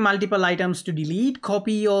select multiple items to delete,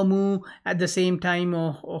 copy or move at the same time,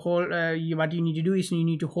 or hold, what you need to do is you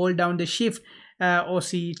need to hold down the shift or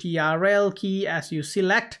CTRL key as you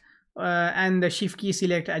select and the shift key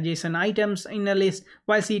select adjacent items in a list,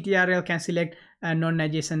 while CTRL can select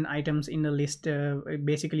non-adjacent items in the list.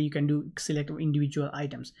 Basically, you can select individual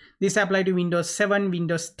items. This apply to Windows 7,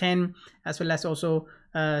 Windows 10, as well as also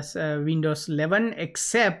Windows 11,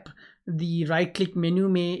 except the right click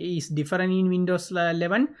menu is different in Windows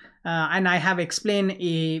 11, and I have explained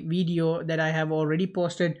a video that I have already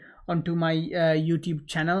posted onto my YouTube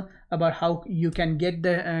channel about how you can get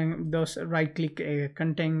the those right click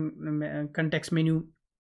context menu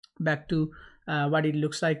back to what it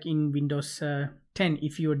looks like in Windows 10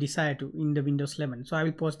 if you desire to in the Windows 11. So I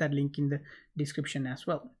will post that link in the description as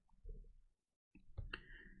well.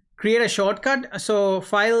 Create a shortcut. So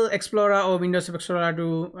File Explorer or Windows Explorer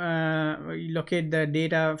to locate the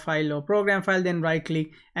data file or program file, then right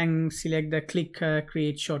click and select the click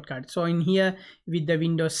create shortcut. So in here with the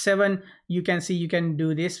Windows 7, you can see you can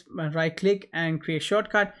do this, right click and create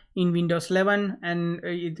shortcut. In Windows 11, and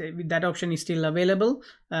that option is still available,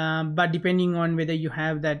 but depending on whether you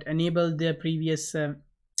have that enabled the previous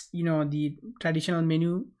the traditional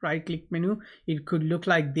menu, right click menu, it could look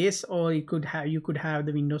like this, or you could have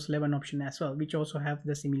the Windows 11 option as well, which also have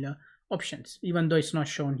the similar options, even though it's not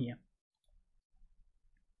shown here.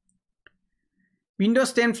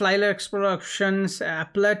 Windows 10 File Explorer options,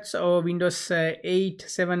 applets, or Windows 8,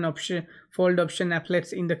 7 option, fold option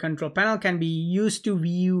applets in the control panel can be used to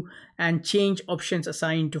view and change options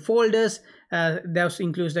assigned to folders. Those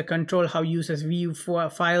includes the control how users view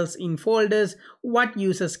files in folders, what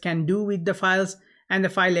users can do with the files, and the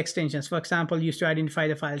file extensions. For example, used to identify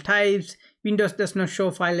the file types. Windows does not show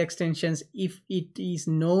file extensions if it is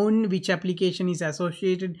known which application is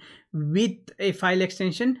associated with a file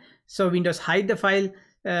extension. So Windows hide the file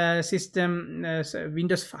system.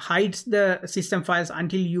 Windows hides the system files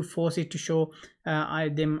until you force it to show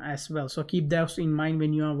them as well. So keep those in mind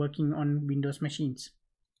when you are working on Windows machines.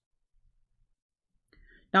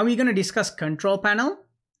 Now we're going to discuss control panel.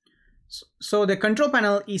 So the control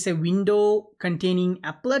panel is a window containing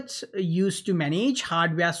applets used to manage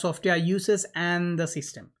hardware, software, users, and the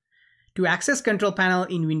system. To access control panel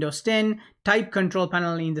in Windows 10, type control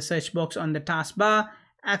panel in the search box on the taskbar.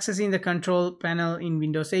 Accessing the control panel in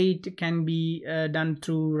Windows 8 can be done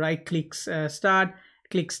through right click start,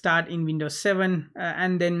 click start in Windows 7,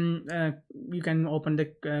 and then you can open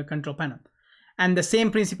the control panel. And the same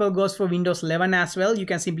principle goes for Windows 11 as well. You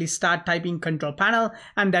can simply start typing control panel,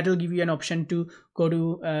 and that will give you an option to go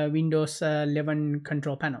to Windows 11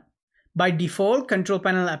 control panel. By default, control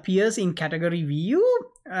panel appears in category view,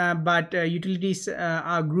 but utilities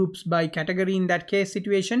are grouped by category in that case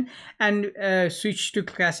situation, and switch to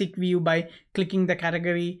classic view by clicking the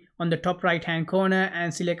category on the top right hand corner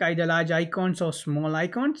and select either large icons or small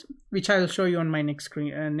icons, which I will show you on my next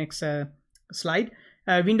screen, slide.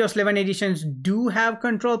 Windows 11 editions do have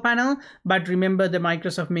control panel, but remember the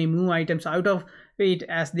Microsoft may move items out of it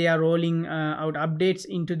as they are rolling out updates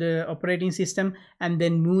into the operating system, and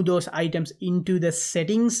then move those items into the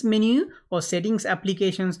settings menu or settings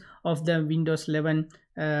applications of the Windows 11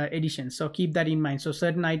 edition. So keep that in mind. So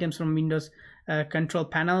certain items from Windows control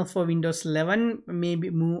panel for Windows 11 may be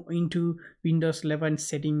moved into Windows 11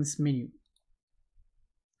 settings menu.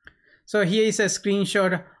 So here is a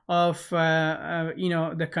screenshot of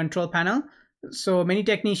the control panel. So many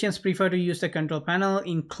technicians prefer to use the control panel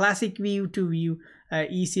in classic view to view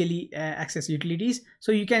easily access utilities.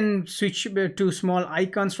 So you can switch to small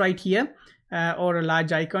icons right here or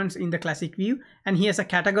large icons in the classic view. And here's a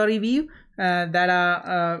category view that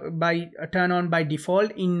are turn on by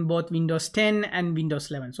default in both Windows 10 and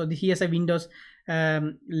Windows 11. So here's a Windows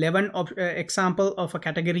 11 example of a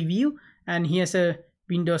category view, and here's a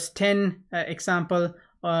Windows 10 example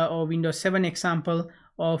or Windows 7 example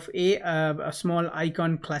of a small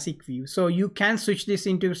icon classic view. So you can switch this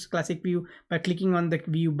into classic view by clicking on the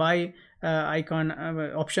view by icon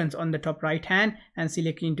options on the top right hand and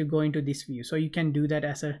selecting to go into this view. So you can do that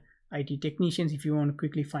as a IT technicians if you want to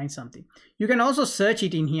quickly find something. You can also search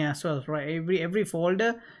it in here as well, right? Every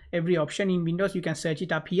folder, every option in Windows, you can search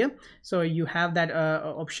it up here. So you have that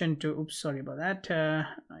option to, oops, sorry about that.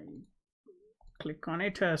 I click on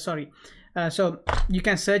it, sorry. So you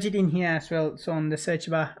can search it in here as well. So on the search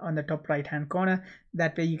bar on the top right hand corner,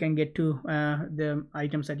 that way you can get to the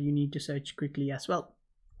items that you need to search quickly as well.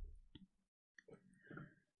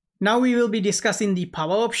 Now we will be discussing the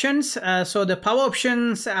power options. So the power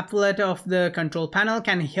options applet of the control panel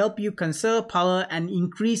can help you conserve power and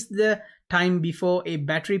increase the time before a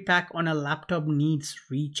battery pack on a laptop needs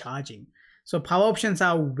recharging. So power options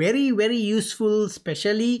are very, very useful,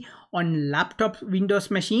 especially on laptop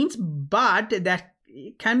Windows machines, but that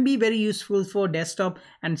can be very useful for desktop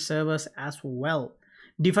and servers as well.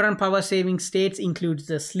 Different power saving states includes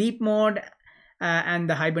the sleep mode and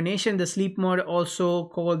the hibernation. The sleep mode, also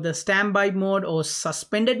called the standby mode or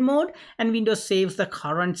suspended mode, and Windows saves the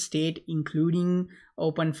current state including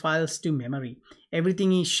open files to memory.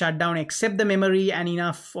 Everything is shut down except the memory and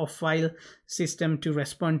enough of file system to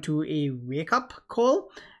respond to a wake up call.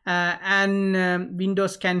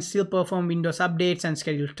 Windows can still perform Windows updates and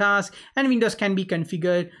schedule tasks, and Windows can be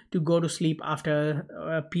configured to go to sleep after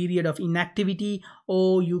a period of inactivity,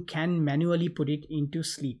 or you can manually put it into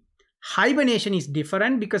sleep. Hibernation is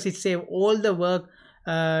different because it saves all the work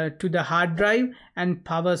to the hard drive and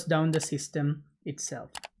powers down the system itself.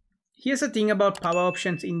 Here's the thing about power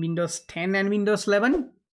options in Windows 10 and Windows 11.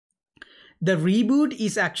 The reboot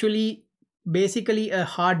is actually basically a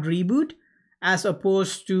hard reboot as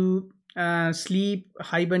opposed to sleep,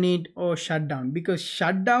 hibernate, or shutdown, because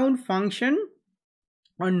shutdown function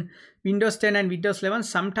on Windows 10 and Windows 11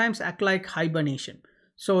 sometimes act like hibernation.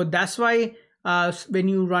 So that's why when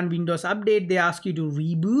you run Windows Update, they ask you to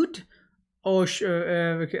reboot or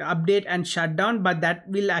update and shut down, but that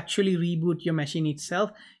will actually reboot your machine itself.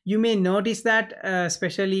 You may notice that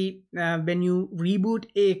especially when you reboot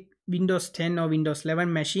a Windows 10 or Windows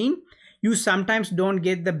 11 machine, you sometimes don't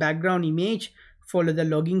get the background image for the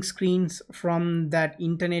logging screens from that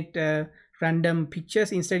internet random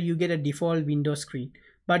pictures. Instead, you get a default Windows screen.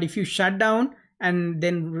 But if you shut down and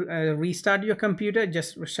then restart your computer,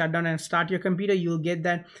 just shut down and start your computer, you'll get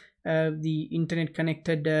that the internet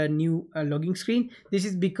connected new logging screen. This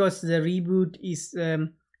is because the reboot is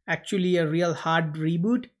actually a real hard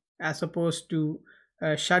reboot as opposed to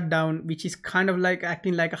shutdown, which is kind of like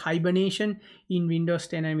acting like a hibernation in Windows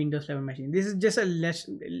 10 and Windows 11 machine. This is just an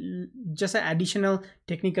additional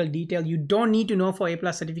technical detail you don't need to know for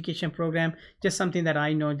A+ certification program. Just something that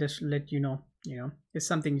I know, just let you know. It's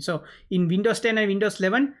something. So in Windows 10 and Windows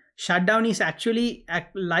 11, shutdown is actually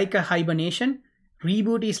like a hibernation.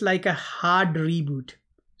 Reboot is like a hard reboot.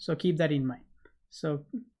 So keep that in mind. So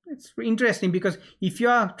it's interesting because if you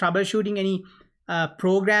are troubleshooting any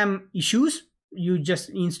program issues, you just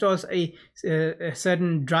install a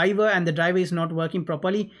certain driver and the driver is not working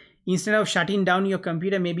properly. Instead of shutting down your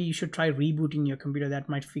computer, maybe you should try rebooting your computer. That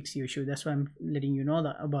might fix your issue. That's why I'm letting you know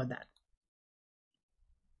about that.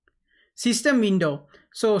 System window.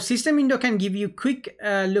 So system window can give you quick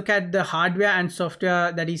look at the hardware and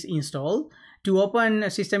software that is installed. To open a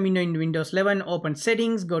system window in Windows 11, open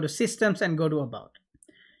settings, go to systems and go to about.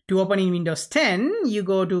 To open in Windows 10, you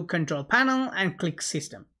go to control panel and click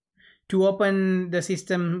system. To open the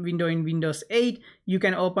system window in Windows 8, you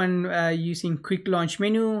can open using quick launch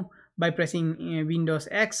menu by pressing Windows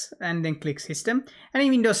X and then click system. And in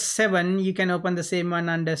Windows 7, you can open the same one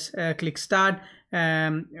under click start,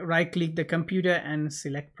 right click the computer and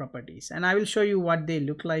select properties. And I will show you what they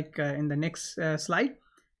look like in the next slide.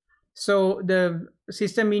 So the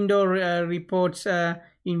system window reports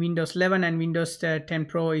in Windows 11 and Windows 10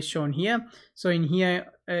 Pro is shown here. So in here,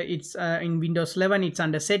 it's in Windows 11, it's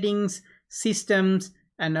under settings, systems,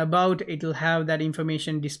 and about. It will have that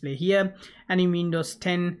information display here. And in Windows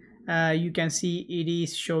 10, you can see it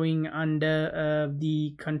is showing under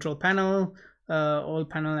the control panel, all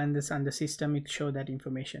panel, and this under system, it show that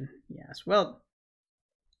information here as well.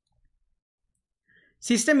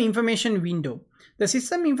 System information window. The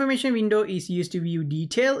system information window is used to view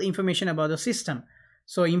detailed information about the system.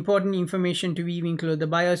 So important information to view include the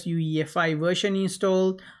BIOS UEFI version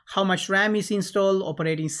installed, how much RAM is installed,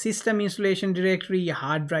 operating system installation directory,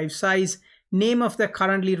 hard drive size, name of the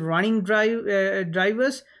currently running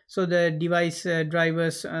drivers. So the device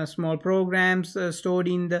drivers, small programs stored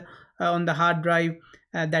in the on the hard drive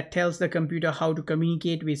that tells the computer how to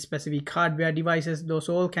communicate with specific hardware devices. Those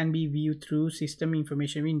all can be viewed through system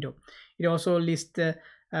information window. It also lists the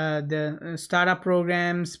startup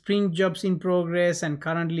programs, sprint jobs in progress, and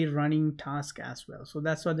currently running tasks as well. So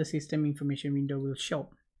that's what the system information window will show.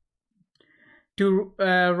 To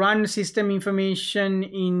run system information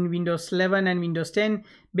in Windows 11 and Windows 10,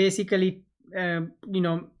 basically,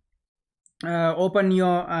 open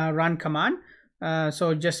your run command.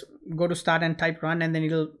 So just go to start and type run, and then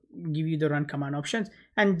it'll give you the run command options,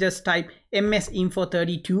 and just type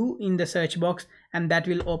msinfo32 in the search box, and that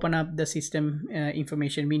will open up the system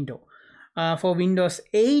information window. For Windows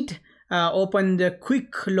 8, open the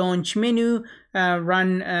quick launch menu,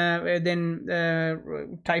 run, then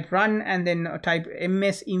type run, and then type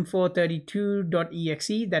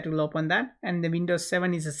msinfo32.exe. that will open that. And the Windows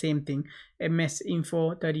 7 is the same thing,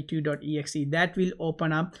 msinfo32.exe. that will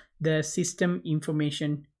open up the system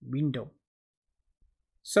information window.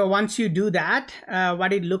 So once you do that,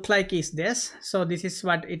 what it look like is this. So this is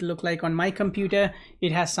what it look like on my computer.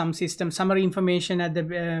 It has some system summary information at the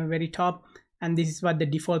very top, and this is what the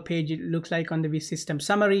default page it looks like on the system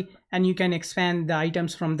summary. And you can expand the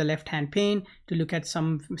items from the left hand pane to look at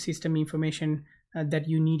some system information that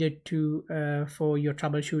you needed to for your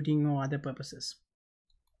troubleshooting or other purposes.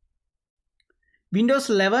 Windows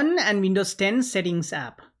 11 and Windows 10 settings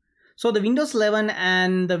app. So the Windows 11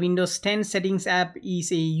 and the Windows 10 settings app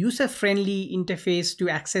is a user-friendly interface to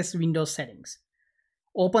access Windows settings.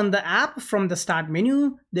 Open the app from the start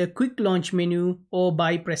menu, the quick launch menu, or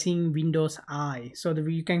by pressing Windows I. So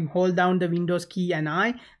you can hold down the Windows key and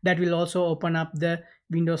I. That will also open up the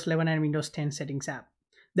Windows 11 and Windows 10 settings app.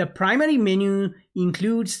 The primary menu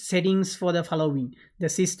includes settings for the following: the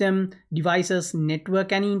system, devices,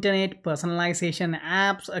 network and internet, personalization,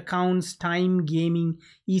 apps, accounts, time, gaming,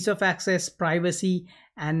 ease of access, privacy,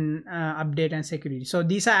 and update and security. So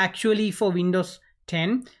these are actually for Windows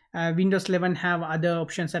 10. Windows 11 have other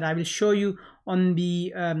options that I will show you on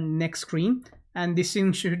the next screen. And this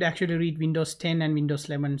thing should actually read Windows 10 and Windows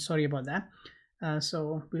 11. Sorry about that.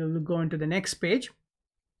 So we'll go into the next page.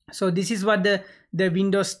 So this is what the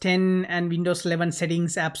Windows 10 and Windows 11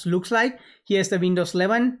 settings apps looks like. Here's the Windows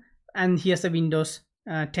 11 and here's the Windows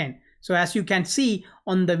 10. So as you can see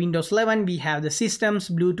on the Windows 11, we have the systems,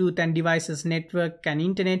 Bluetooth and devices, network and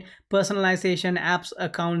internet, personalization, apps,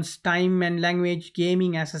 accounts, time and language,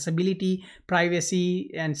 gaming, accessibility,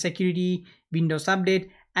 privacy and security, Windows Update.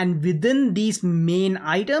 And within these main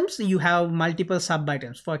items, you have multiple sub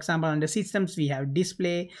items. For example, under systems, we have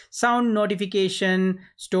display, sound, notification,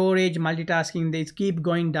 storage, multitasking. They keep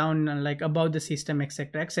going down like above the system,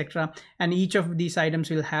 etc., etc. And each of these items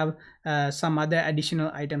will have some other additional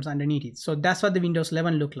items underneath it. So that's what the Windows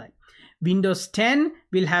 11 look like. Windows 10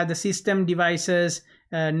 will have the system, devices,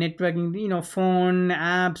 networking, phone,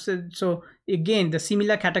 apps. So again, the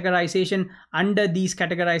similar categorization. Under these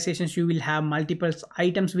categorizations, you will have multiple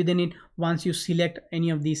items within it once you select any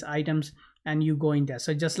of these items and you go in there.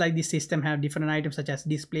 So just like the system have different items such as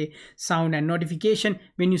display, sound and notification,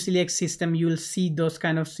 when you select system, you will see those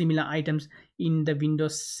kind of similar items in the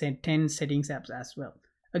Windows 10 settings apps as well.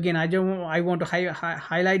 Again, I want to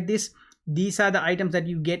highlight this. These are the items that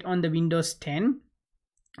you get on the Windows 10,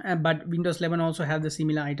 but Windows 11 also have the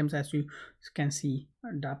similar items as you can see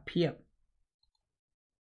up here.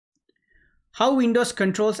 How Windows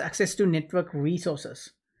controls access to network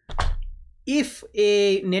resources. If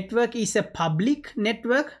a network is a public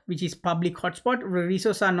network, which is public hotspot,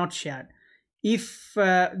 resources are not shared. If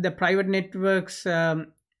the private networks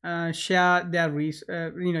share their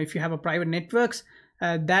if you have a private networks,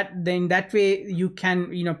 then that way you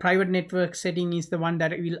can, private network setting is the one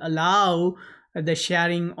that will allow the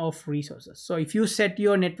sharing of resources. So if you set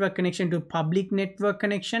your network connection to public network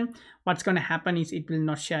connection, what's going to happen is it will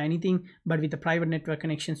not share anything. But with the private network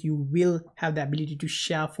connections, you will have the ability to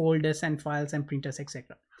share folders and files and printers,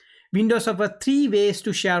 etc. Windows offers 3 ways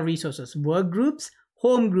to share resources: work groups,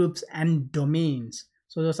 home groups, and domains.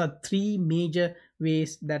 So those are 3 major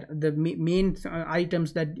ways that the main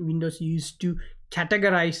items that Windows use to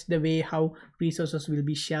categorize the way how resources will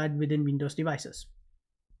be shared within Windows devices.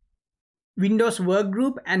 Windows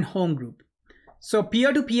Workgroup and Homegroup. So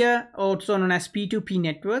peer-to-peer, also known as P2P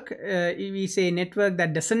network, is a network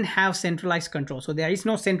that doesn't have centralized control. So there is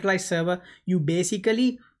no centralized server. You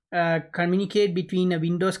basically communicate between a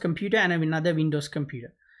Windows computer and another Windows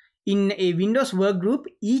computer. In a Windows Workgroup,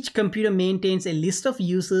 each computer maintains a list of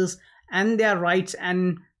users and their rights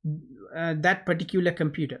and that particular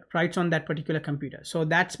computer, rights on that particular computer. So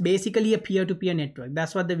that's basically a peer-to-peer network.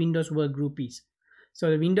 That's what the Windows Workgroup is. So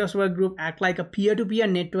the Windows Workgroup act like a peer-to-peer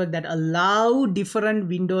network that allow different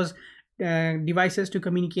Windows devices to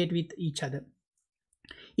communicate with each other.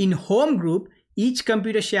 In Homegroup, each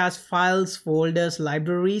computer shares files, folders,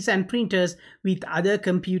 libraries, and printers with other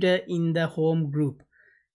computer in the home group.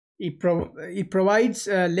 It provides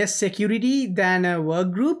less security than a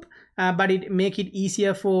work group, but it makes it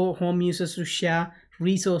easier for home users to share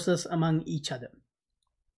resources among each other.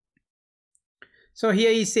 So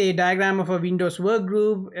here is a diagram of a Windows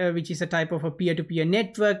Workgroup, which is a type of a peer-to-peer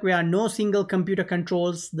network where no single computer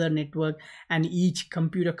controls the network and each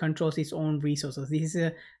computer controls its own resources. This is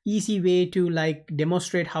an easy way to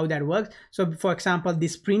demonstrate how that works. So for example,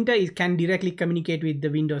 this printer can directly communicate with the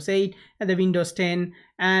Windows 8 and the Windows 10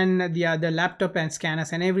 and the laptop and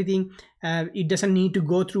scanners and everything. It doesn't need to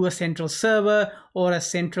go through a central server or a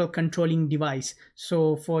central controlling device.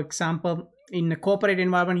 So for example, in a corporate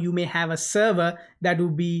environment, you may have a server that will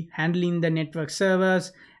be handling the network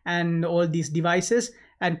servers and all these devices.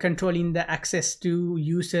 and controlling the access to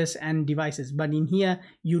users and devices. But in here,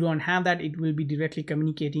 you don't have that. It will be directly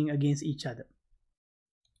communicating against each other.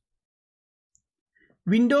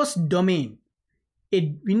 Windows domain.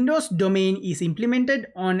 A Windows domain is implemented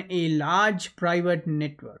on a large private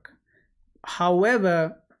network.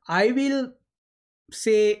 However, I will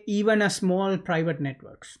say even a small private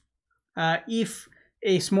networks. If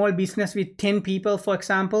a small business with 10 people, for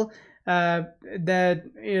example, that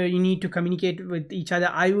you need to communicate with each other,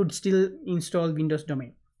 I would still install Windows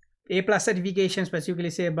domain. A+ certification specifically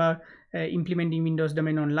say about implementing Windows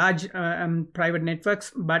domain on large private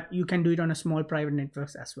networks, but you can do it on a small private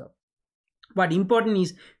networks as well. What important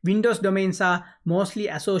is Windows domains are mostly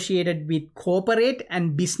associated with corporate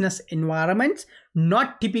and business environments,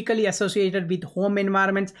 not typically associated with home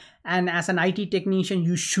environments. And as an IT technician,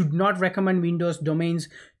 you should not recommend Windows domains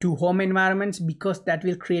to home environments, because that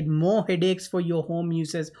will create more headaches for your home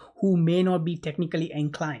users who may not be technically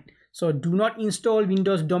inclined. So do not install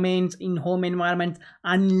Windows domains in home environments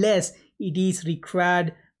unless it is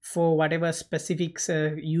required for whatever specific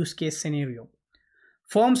use case scenario.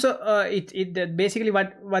 Basically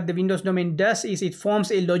what the Windows domain does is it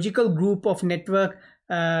forms a logical group of network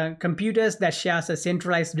computers that shares a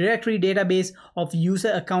centralized directory database of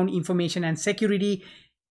user account information and security.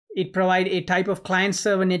 It provides a type of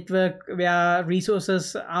client-server network where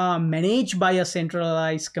resources are managed by a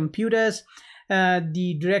centralized computers.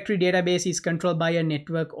 The directory database is controlled by a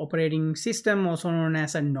network operating system, also known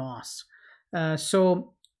as a NOS.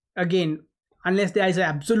 So again, unless there is an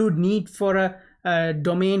absolute need for a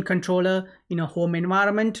domain controller in a home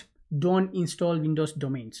environment, don't install Windows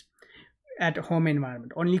domains at a home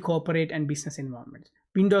environment, only corporate and business environments.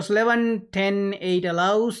 Windows 11 10 8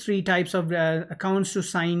 allows 3 types of accounts to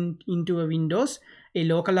sign into a Windows: a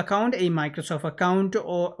local account, a Microsoft account,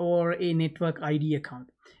 or a network ID account.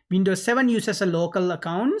 Windows 7 uses a local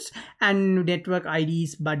accounts and network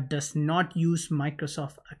IDs, but does not use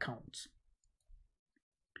Microsoft accounts.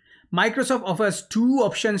 Microsoft offers 2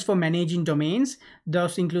 options for managing domains.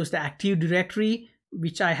 Those includes the Active Directory,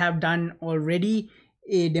 which I have done already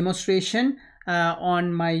a demonstration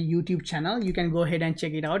on my YouTube channel. You can go ahead and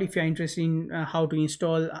check it out if you're interested in how to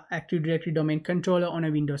install Active Directory domain controller on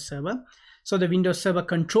a Windows server. So the Windows server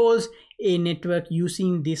controls a network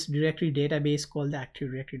using this directory database called the Active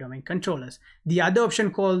Directory domain controllers. The other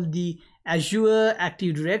option called the Azure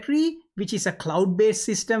Active Directory, which is a cloud-based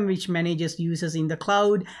system which manages users in the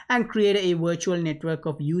cloud and create a virtual network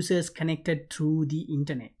of users connected through the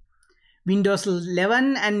internet. Windows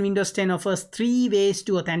 11 and Windows 10 offers 3 ways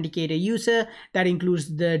to authenticate a user. That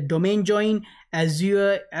includes the domain join,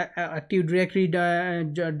 Azure Active Directory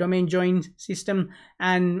domain join system,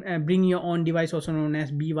 and bring your own device, also known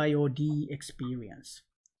as BYOD experience.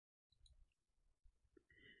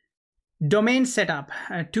 Domain setup.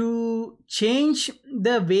 To change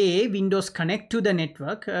the way Windows connect to the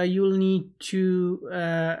network, you'll need to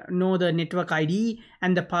know the network ID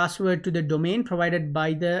and the password to the domain provided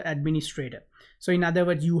by the administrator. So in other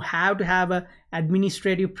words, you have to have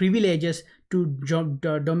administrative privileges to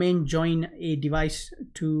domain join a device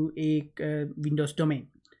to a Windows domain.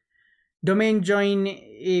 Domain join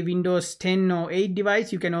a Windows 10 or 8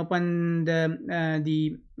 device. You can open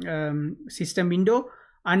the system window.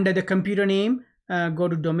 Under the computer name, go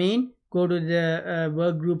to domain, go to the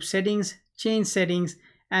workgroup settings, change settings,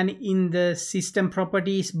 and in the system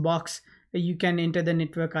properties box, you can enter the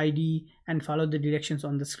network ID and follow the directions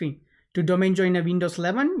on the screen. To domain join a Windows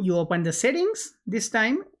 11, you open the settings this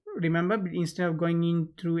time. Remember, instead of going in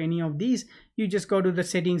through any of these, you just go to the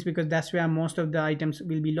settings, because that's where most of the items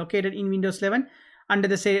will be located in Windows 11. Under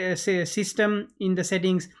the system, in the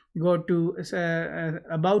settings, go to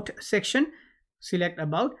about section. Select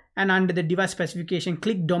about, and under the device specification,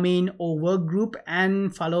 click domain or workgroup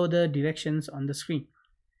and follow the directions on the screen.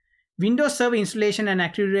 Windows Server Installation and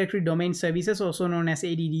Active Directory Domain Services, also known as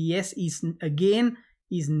ADDS,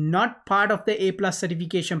 is not part of the A+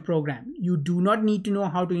 certification program. You do not need to know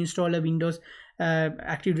how to install a Windows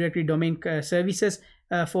Active Directory Domain Services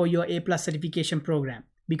for your A+ certification program,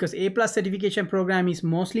 because A+ certification program is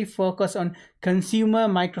mostly focused on consumer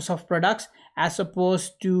Microsoft products as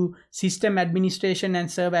opposed to system administration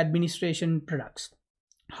and server administration products.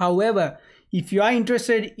 However, if you are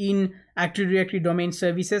interested in Active Directory domain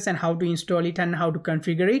services and how to install it and how to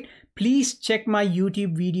configure it, please check my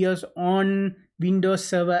YouTube videos on Windows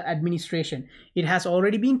Server Administration. It has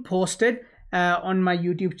already been posted on my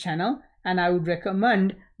YouTube channel, and I would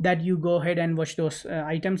recommend that you go ahead and watch those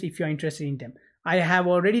items if you're interested in them. I have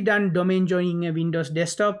already done domain joining a Windows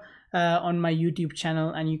desktop on my YouTube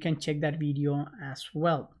channel, and you can check that video as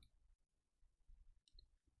well.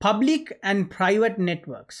 Public and private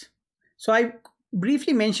networks. So I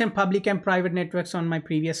briefly mentioned public and private networks on my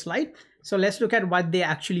previous slide. So let's look at what they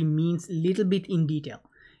actually means a little bit in detail.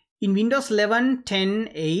 In Windows 11, 10,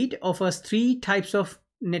 8 offers 3 types of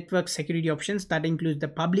network security options that includes the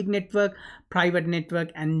public network, private network,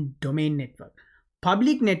 and domain network.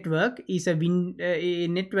 Public network is a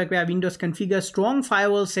network where Windows configures strong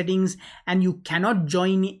firewall settings and you cannot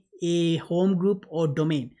join a home group or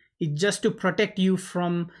domain. It's just to protect you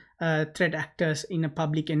from threat actors in a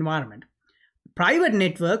public environment. Private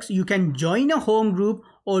networks, you can join a home group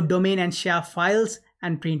or domain and share files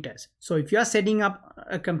and printers. So if you are setting up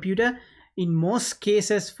a computer, in most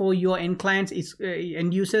cases for your end clients,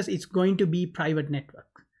 end users, it's going to be private network.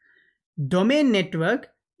 Domain network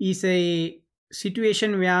is a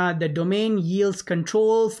situation where the domain yields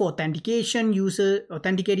control for authenticating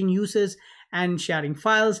users and sharing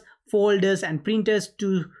files, folders, and printers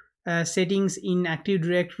to settings in Active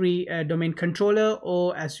Directory domain controller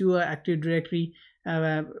or Azure Active Directory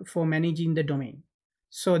for managing the domain.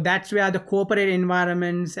 So that's where the corporate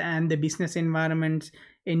environments and the business environments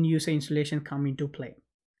end user installation come into play.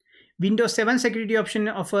 Windows 7 security option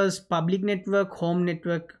offers public network, home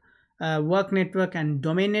network, work network, and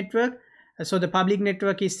domain network. So the public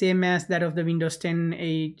network is same as that of the Windows 10,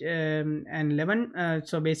 8, and 11.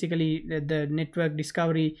 So basically the network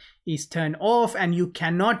discovery is turned off and you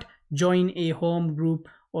cannot join a home group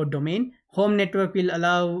or domain. Home network will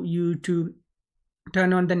allow you to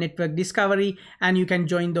turn on the network discovery and you can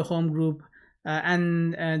join the home group,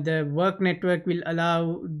 and the work network will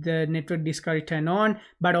allow the network discovery turn on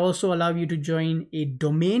but also allow you to join a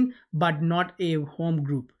domain but not a home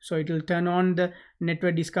group. So it will turn on the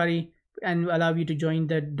network discovery and allow you to join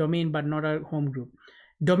the domain but not a home group.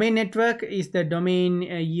 Domain network is the domain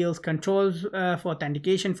yields controls for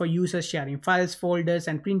authentication for users sharing files, folders,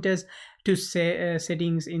 and printers to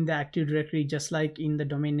settings in the Active Directory, just like in the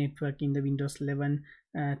domain network in the Windows 11,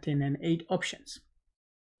 10, and 8 options.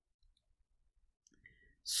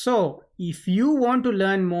 So if you want to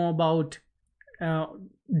learn more about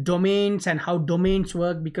domains and how domains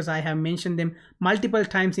work, because I have mentioned them multiple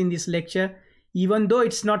times in this lecture, even though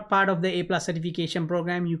it's not part of the A+ certification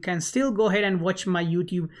program, you can still go ahead and watch my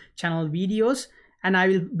YouTube channel videos, and I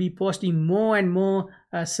will be posting more and more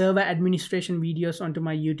server administration videos onto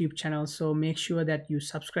my YouTube channel. So make sure that you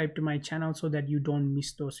subscribe to my channel so that you don't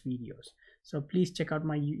miss those videos. So please check out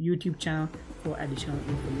my YouTube channel for additional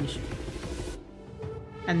information.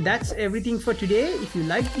 And that's everything for today. If you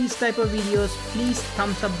like these type of videos, please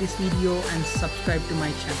thumbs up this video and subscribe to my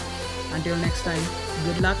channel. Until next time,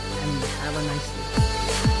 good luck and have a nice day.